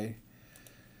 Okay.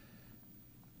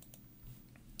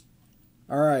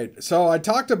 All right, so I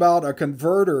talked about a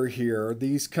converter here.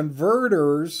 These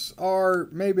converters are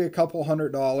maybe a couple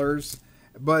 $100,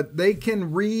 but they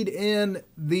can read in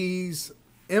these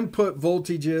input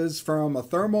voltages from a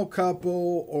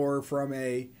thermocouple or from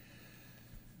a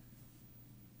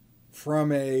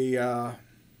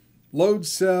load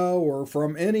cell or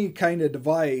from any kind of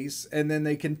device, and then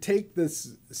they can take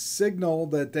this signal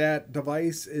that that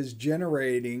device is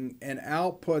generating and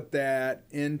output that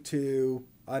into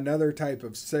another type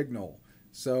of signal.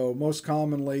 So most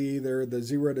commonly they're the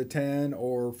 0 to 10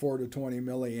 or 4 to 20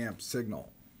 milliamp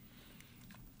signal.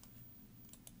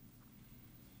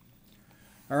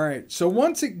 All right, so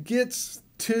once it gets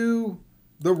to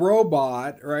the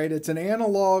robot, right, it's an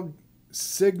analog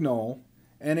signal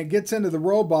and it gets into the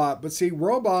robot, but see,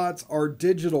 robots are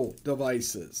digital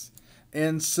devices.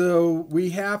 And so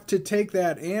we have to take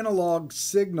that analog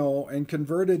signal and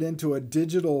convert it into a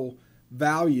digital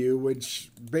value,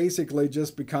 which basically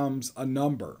just becomes a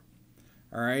number.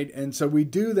 All right, and so we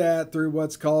do that through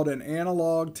what's called an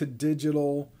analog to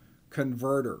digital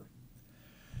converter.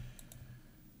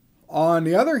 On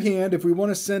the other hand, if we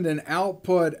want to send an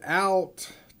output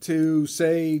out to,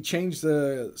 say, change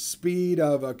the speed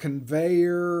of a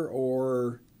conveyor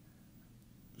or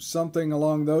something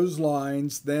along those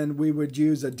lines, then we would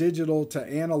use a digital to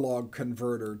analog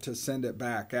converter to send it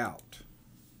back out.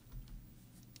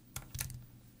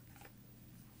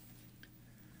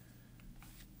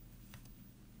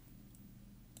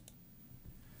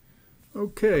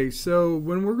 Okay, so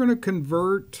when we're going to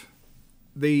convert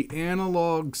the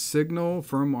analog signal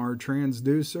from our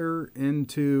transducer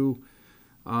into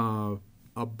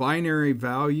a binary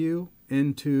value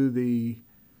into the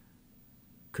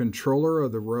controller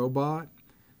of the robot.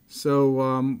 So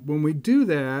when we do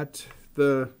that,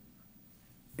 the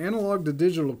analog to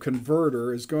digital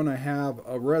converter is going to have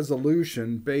a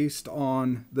resolution based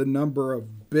on the number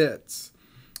of bits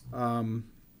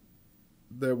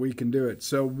that we can do it.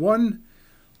 So one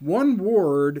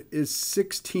word is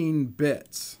 16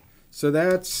 bits. So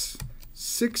that's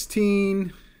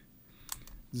 16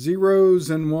 zeros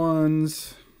and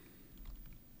ones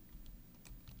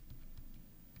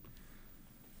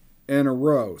in a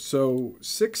row. So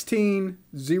 16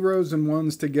 zeros and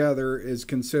ones together is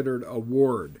considered a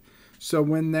word. So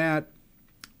when that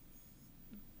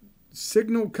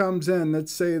signal comes in,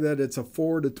 let's say that it's a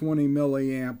 4 to 20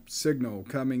 milliamp signal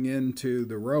coming into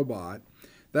the robot,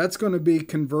 that's going to be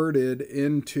converted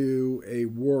into a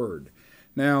word.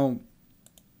 Now,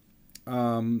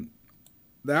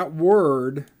 that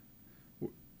word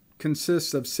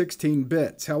consists of 16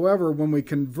 bits. However, when we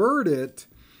convert it,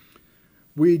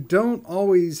 we don't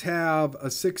always have a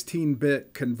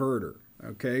 16-bit converter.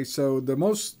 Okay, so the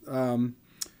most,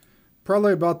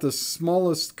 probably about the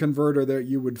smallest converter that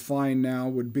you would find now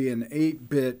would be an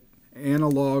 8-bit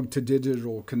analog to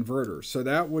digital converter. So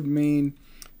that would mean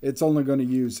it's only going to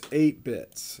use 8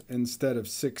 bits instead of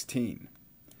 16.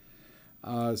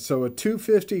 So a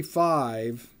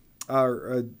 255,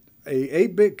 or a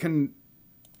 8-bit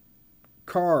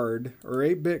card or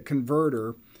 8-bit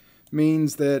converter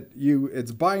means that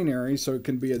it's binary, so it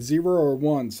can be a 0 or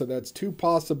 1. So that's 2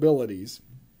 possibilities.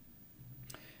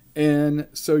 And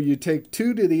so you take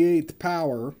 2 to the 8th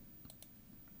power,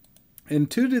 and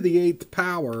 2 to the 8th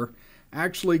power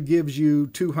actually gives you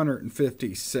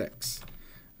 256.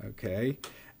 Okay,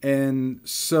 and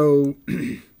so,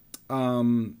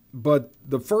 but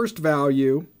the first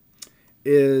value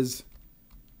is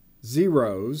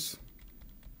zeros,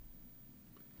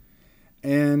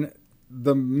 and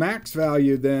the max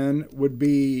value then would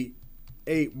be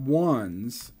 8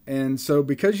 ones. And so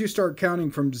because you start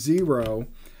counting from 0,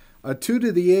 a 2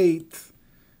 to the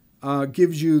 8th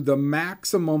gives you the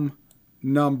maximum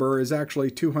number is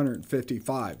actually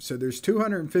 255. So there's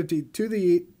 250 to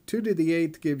the 2 to the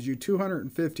 8th gives you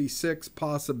 256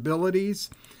 possibilities,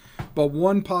 but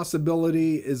one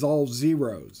possibility is all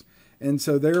zeros. And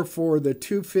so therefore the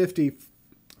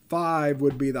 255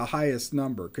 would be the highest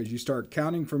number because you start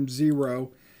counting from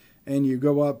 0 and you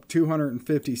go up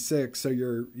 256, so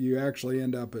you actually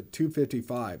end up at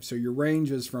 255. So your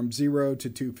range is from 0 to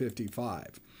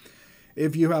 255.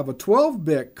 If you have a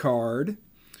 12-bit card,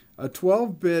 a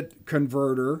 12-bit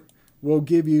converter will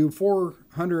give you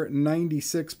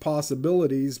 496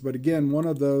 possibilities, but again, one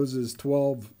of those is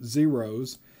 12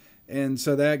 zeros, and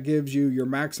so that gives you your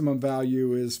maximum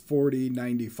value is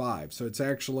 4095. So it's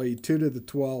actually 2 to the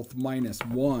 12th minus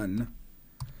 1.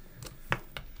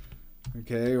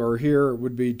 Okay, or here it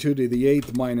would be 2 to the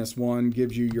 8th minus 1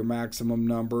 gives you your maximum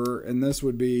number, and this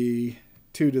would be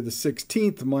 2 to the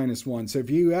 16th minus 1. So if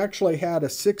you actually had a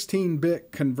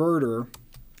 16-bit converter,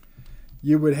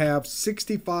 you would have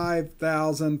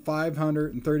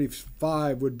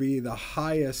 65,535 would be the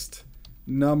highest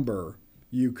number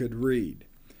you could read.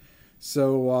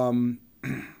 So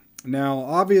now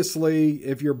obviously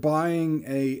if you're buying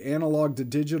a analog to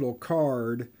digital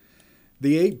card,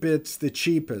 the 8-bit's the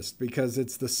cheapest because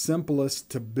it's the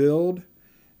simplest to build,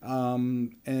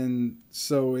 and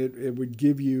so it would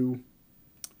give you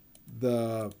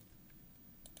the,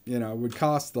 it would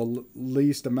cost the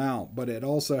least amount, but it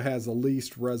also has the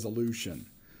least resolution.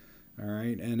 All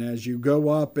right, and as you go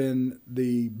up in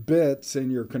the bits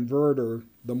in your converter,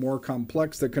 the more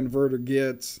complex the converter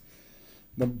gets,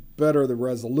 the better the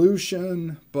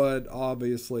resolution, but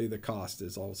obviously the cost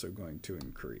is also going to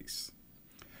increase.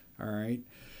 All right,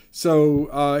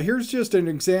 so here's just an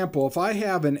example. If I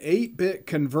have an 8-bit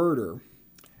converter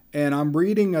and I'm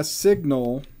reading a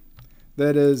signal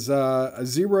that is a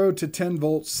 0 to 10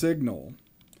 volt signal,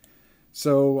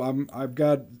 so I've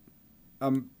got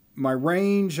my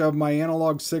range of my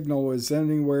analog signal is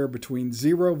anywhere between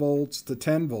 0 volts to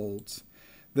 10 volts.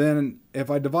 Then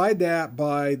if I divide that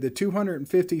by the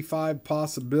 255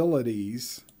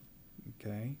 possibilities,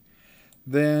 okay,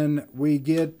 then we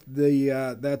get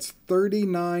the, that's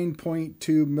 39.2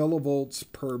 millivolts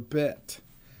per bit.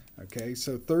 Okay,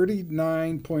 so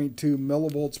 39.2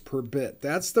 millivolts per bit.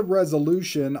 That's the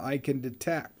resolution I can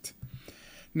detect.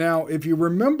 Now, if you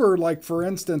remember, like for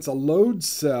instance, a load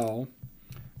cell,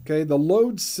 okay, the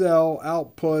load cell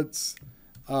outputs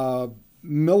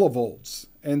millivolts.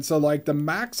 And so like the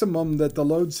maximum that the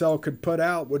load cell could put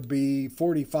out would be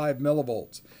 45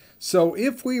 millivolts. So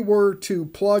if we were to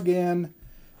plug in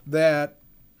that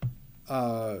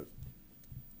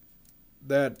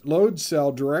that load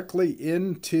cell directly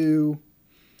into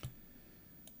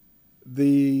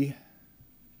this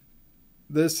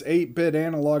 8-bit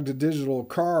analog to digital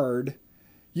card,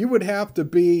 you would have to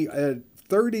be at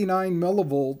 39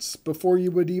 millivolts before you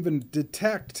would even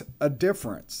detect a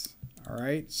difference. All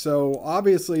right, so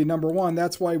obviously, number one,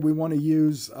 that's why we want to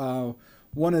use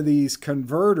one of these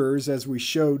converters as we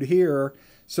showed here,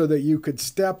 so that you could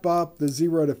step up the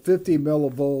 0 to 50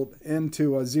 millivolt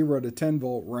into a 0 to 10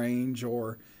 volt range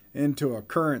or into a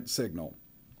current signal.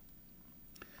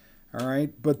 All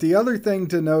right, but the other thing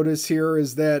to notice here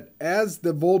is that as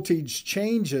the voltage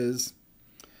changes,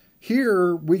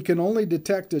 here we can only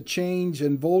detect a change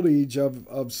in voltage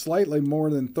of slightly more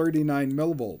than 39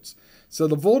 millivolts. So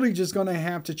the voltage is going to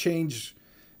have to change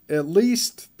at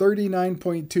least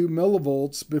 39.2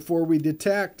 millivolts before we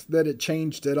detect that it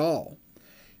changed at all.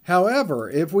 However,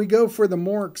 if we go for the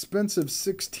more expensive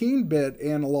 16-bit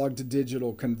analog to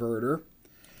digital converter,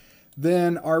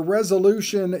 then our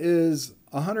resolution is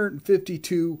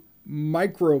 152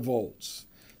 microvolts.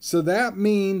 So that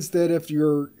means that if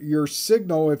your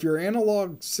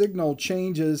analog signal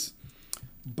changes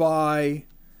by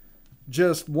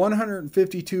just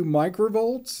 152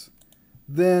 microvolts,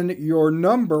 then your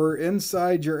number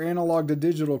inside your analog to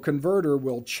digital converter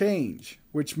will change,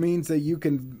 which means that you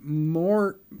can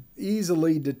more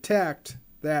easily detect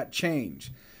that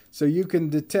change. So you can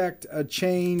detect a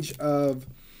change of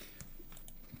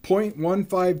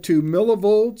 0.152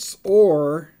 millivolts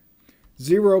or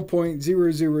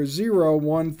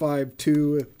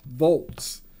 0.000152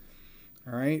 volts.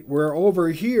 All right, where over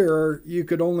here you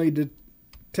could only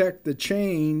detect the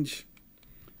change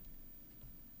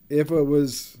if it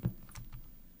was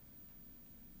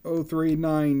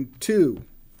 0.0392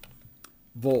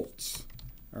 volts.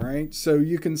 All right, so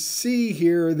you can see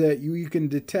here that you can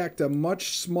detect a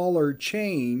much smaller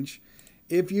change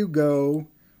if you go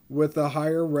with a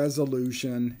higher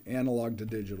resolution analog to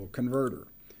digital converter.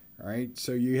 All right,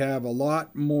 so you have a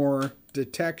lot more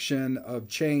detection of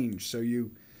change. So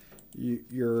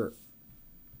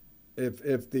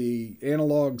if the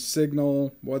analog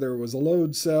signal, whether it was a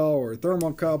load cell or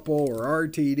thermocouple or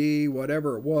RTD,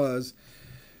 whatever it was,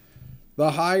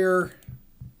 the higher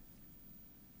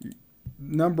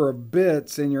number of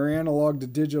bits in your analog to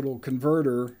digital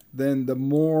converter, then the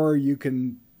more you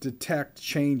can detect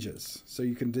changes. So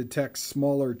you can detect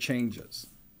smaller changes.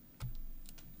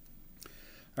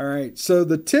 All right, so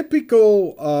the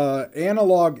typical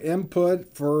analog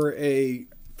input for a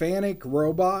FANUC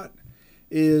robot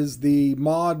is the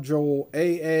module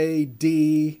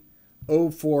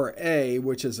AAD04A,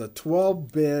 which is a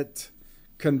 12-bit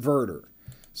converter.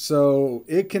 So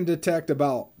it can detect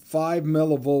about 5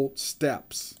 millivolt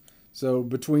steps. So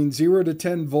between 0 to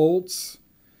 10 volts,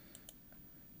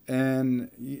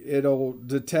 and it'll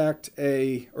detect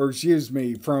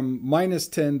from minus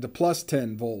 10 to plus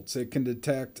 10 volts, it can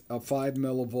detect a 5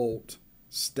 millivolt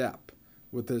step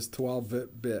with this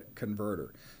 12-bit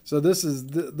converter. So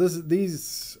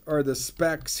these are the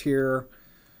specs here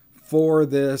for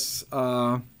this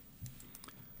card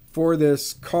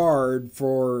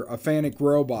for a FANUC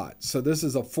robot. So this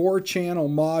is a 4-channel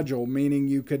module, meaning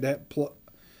you could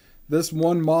this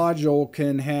one module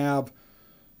can have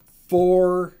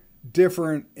 4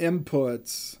 different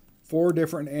inputs, 4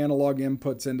 different analog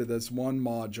inputs into this one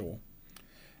module,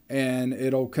 and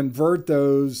it'll convert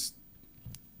those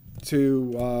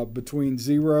to between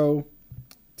 0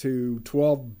 to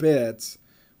 12 bits,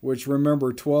 which,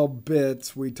 remember, 12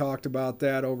 bits, we talked about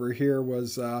that over here,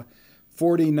 was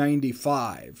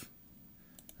 4095.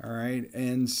 All right,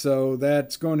 and so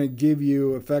that's going to give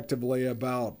you effectively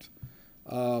about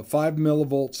 5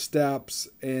 millivolt steps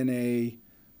in a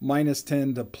minus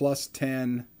 10 to plus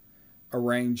 10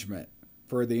 arrangement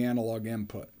for the analog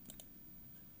input.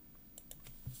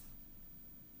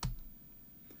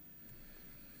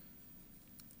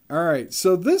 All right,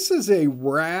 so this is a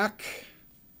rack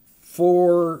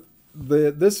for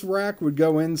this rack would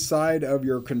go inside of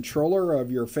your controller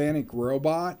of your FANUC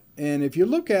robot. And if you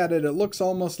look at it, it looks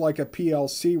almost like a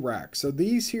PLC rack. So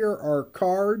these here are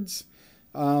cards.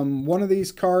 One of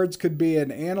these cards could be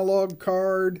an analog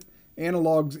card,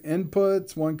 analog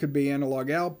inputs. One could be analog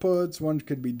outputs. One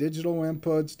could be digital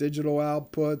inputs, digital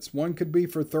outputs. One could be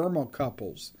for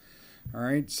thermocouples. All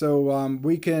right, so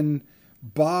we can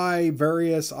buy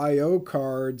various I/O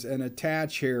cards and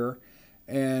attach here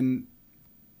and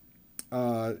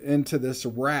into this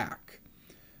rack.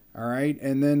 All right,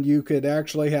 and then you could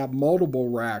actually have multiple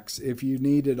racks if you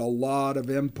needed a lot of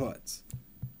inputs.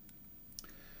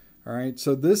 All right,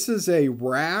 so this is a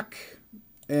rack,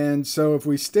 and so if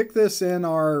we stick this in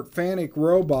our FANUC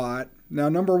robot, now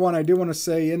number one, I do want to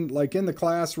say, in the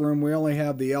classroom, we only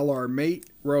have the LR Mate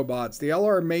robots. The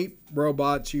LR Mate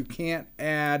robots, you can't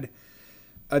add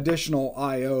additional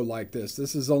I/O like this.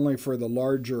 This is only for the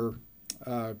larger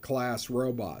class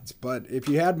robots. But if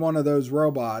you had one of those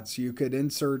robots, you could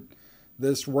insert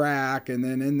this rack, and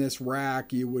then in this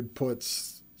rack you would put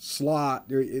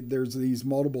there's these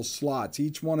multiple slots.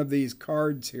 Each one of these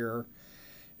cards here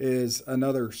is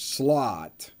another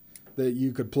slot that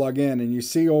you could plug in. And you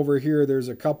see over here there's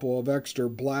a couple of extra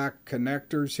black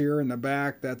connectors here in the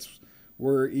back. That's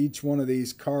where each one of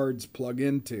these cards plug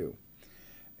into.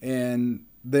 And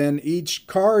then each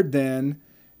card then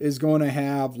is going to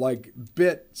have like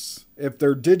bits. If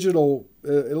they're digital,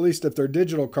 at least if they're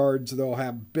digital cards, they'll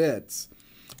have bits.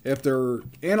 If they're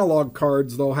analog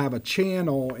cards, they'll have a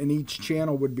channel, and each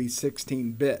channel would be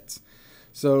 16 bits.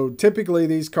 So typically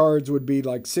these cards would be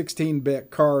like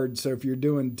 16-bit cards. So if you're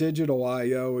doing digital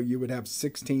I/O, you would have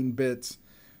 16 bits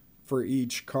for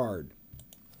each card.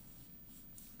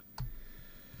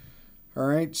 All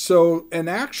right, so an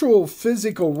actual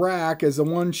physical rack, as the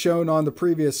one shown on the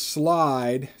previous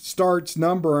slide, starts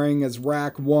numbering as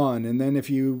rack 1. And then if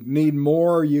you need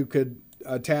more, you could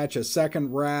attach a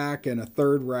second rack and a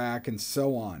third rack and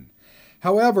so on.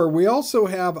 However, we also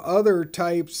have other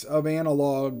types of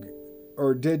analog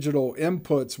or digital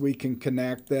inputs we can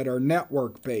connect that are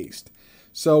network based.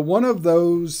 So one of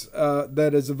those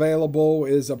that is available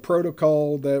is a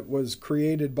protocol that was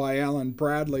created by Alan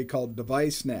Bradley called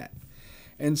DeviceNet.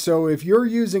 And so if you're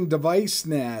using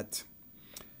DeviceNet,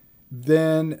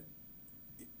 then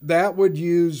that would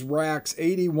use racks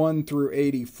 81 through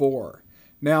 84.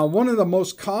 Now, one of the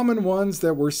most common ones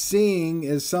that we're seeing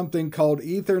is something called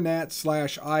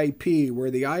Ethernet/IP,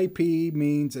 where the IP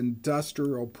means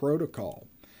industrial protocol.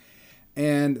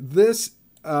 And this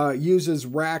uses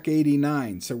rack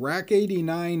 89. So rack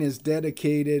 89 is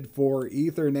dedicated for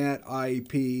Ethernet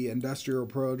IP, industrial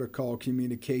protocol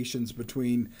communications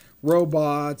between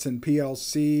robots and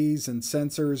PLCs and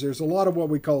sensors. There's a lot of what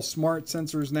we call smart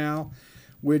sensors now,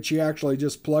 which you actually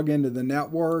just plug into the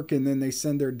network, and then they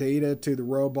send their data to the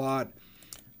robot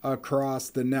across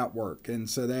the network. And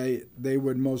so they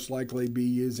would most likely be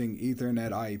using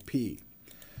Ethernet IP.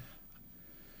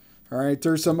 All right,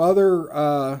 there's some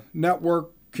other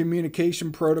network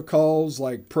communication protocols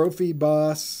like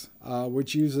Profibus,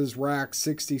 which uses rack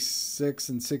 66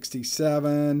 and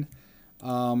 67.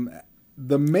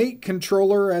 The mate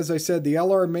controller, as I said, the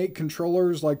LR mate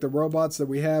controllers, like the robots that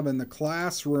we have in the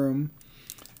classroom.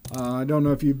 I don't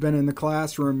know if you've been in the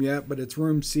classroom yet, but it's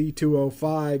room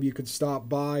C205. You could stop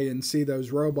by and see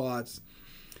those robots.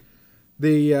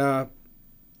 These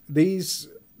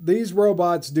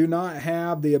robots do not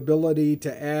have the ability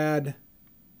to add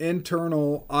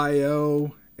internal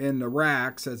I/O in the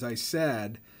racks, as I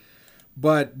said,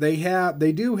 but they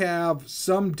do have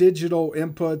some digital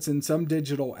inputs and some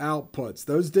digital outputs.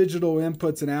 Those digital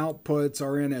inputs and outputs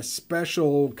are in a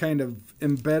special kind of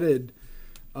embedded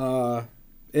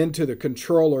into the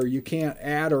controller. You can't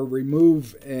add or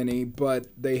remove any, but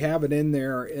they have it in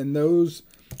there, and those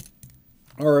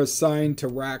are assigned to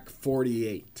rack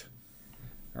 48.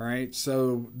 All right,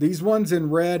 so these ones in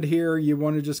red here, you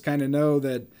want to just kind of know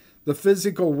that the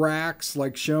physical racks,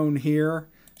 like shown here,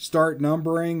 start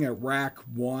numbering at rack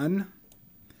 1.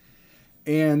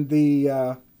 And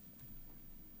the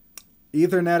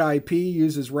Ethernet IP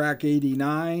uses rack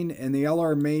 89, and the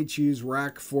LR mates use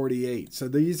rack 48. So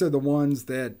these are the ones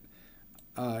that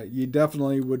you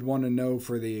definitely would want to know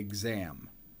for the exam.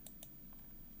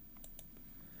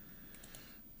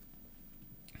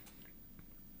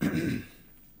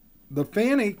 The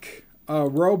FANUC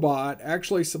robot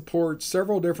actually supports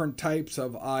several different types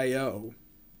of I/O.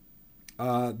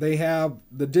 They have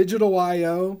the digital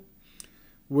I/O,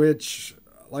 which,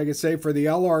 like I say, for the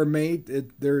LR mate,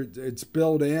 it's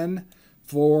built in.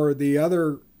 For the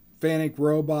other FANUC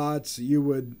robots, you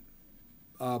would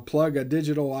plug a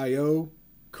digital I/O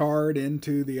card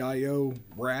into the I/O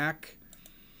rack.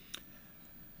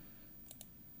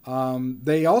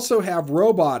 They also have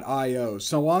robot I/O.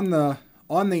 So on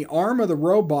the arm of the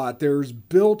robot, there's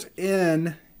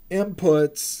built-in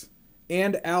inputs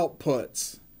and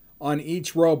outputs on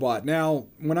each robot. Now,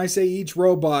 when I say each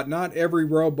robot, not every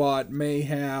robot may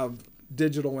have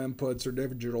digital inputs or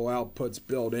digital outputs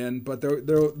built in, but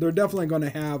they're definitely going to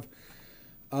have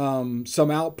some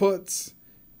outputs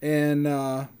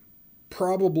and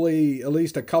probably at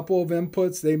least a couple of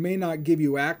inputs. They may not give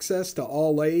you access to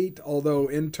all 8, although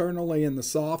internally in the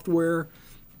software,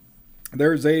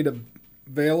 there's 8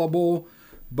 available,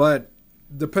 but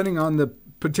depending on the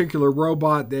particular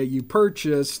robot that you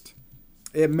purchased,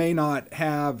 it may not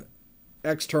have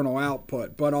external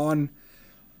output. But on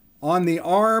the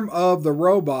arm of the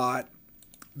robot,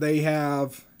 they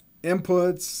have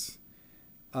inputs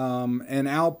and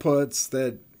outputs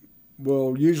that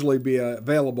will usually be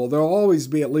available. There'll always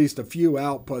be at least a few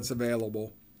outputs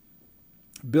available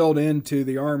built into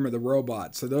the arm of the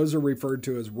robot. So those are referred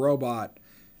to as robot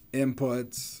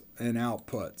inputs and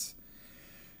outputs.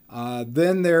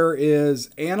 Then there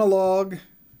is analog,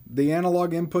 the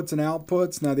analog inputs and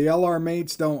outputs. Now the LR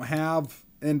mates don't have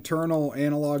internal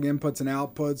analog inputs and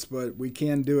outputs, but we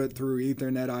can do it through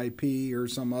Ethernet IP or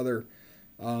some other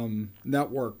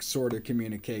network sort of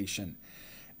communication.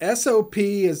 SOP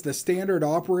is the standard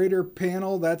operator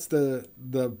panel. That's the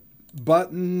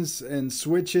buttons and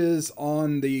switches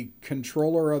on the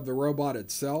controller of the robot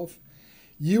itself.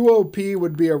 UOP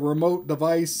would be a remote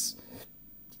device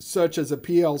such as a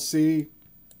PLC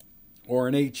or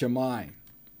an HMI.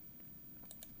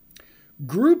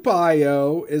 Group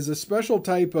I/O is a special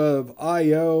type of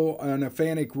I/O on a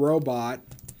FANUC robot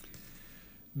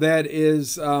that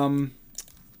is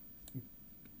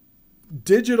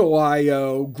digital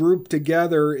I/O grouped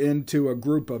together into a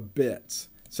group of bits.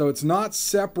 So it's not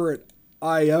separate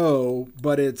I/O,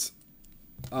 but it's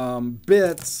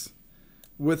bits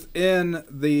within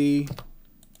the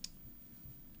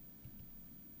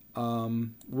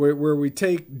where we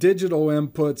take digital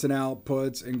inputs and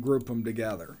outputs and group them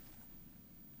together.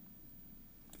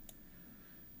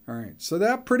 All right, so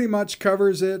that pretty much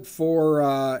covers it for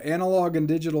analog and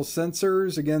digital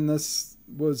sensors. Again, this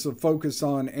was a focus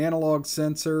on analog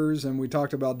sensors, and we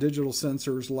talked about digital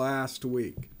sensors last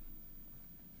week.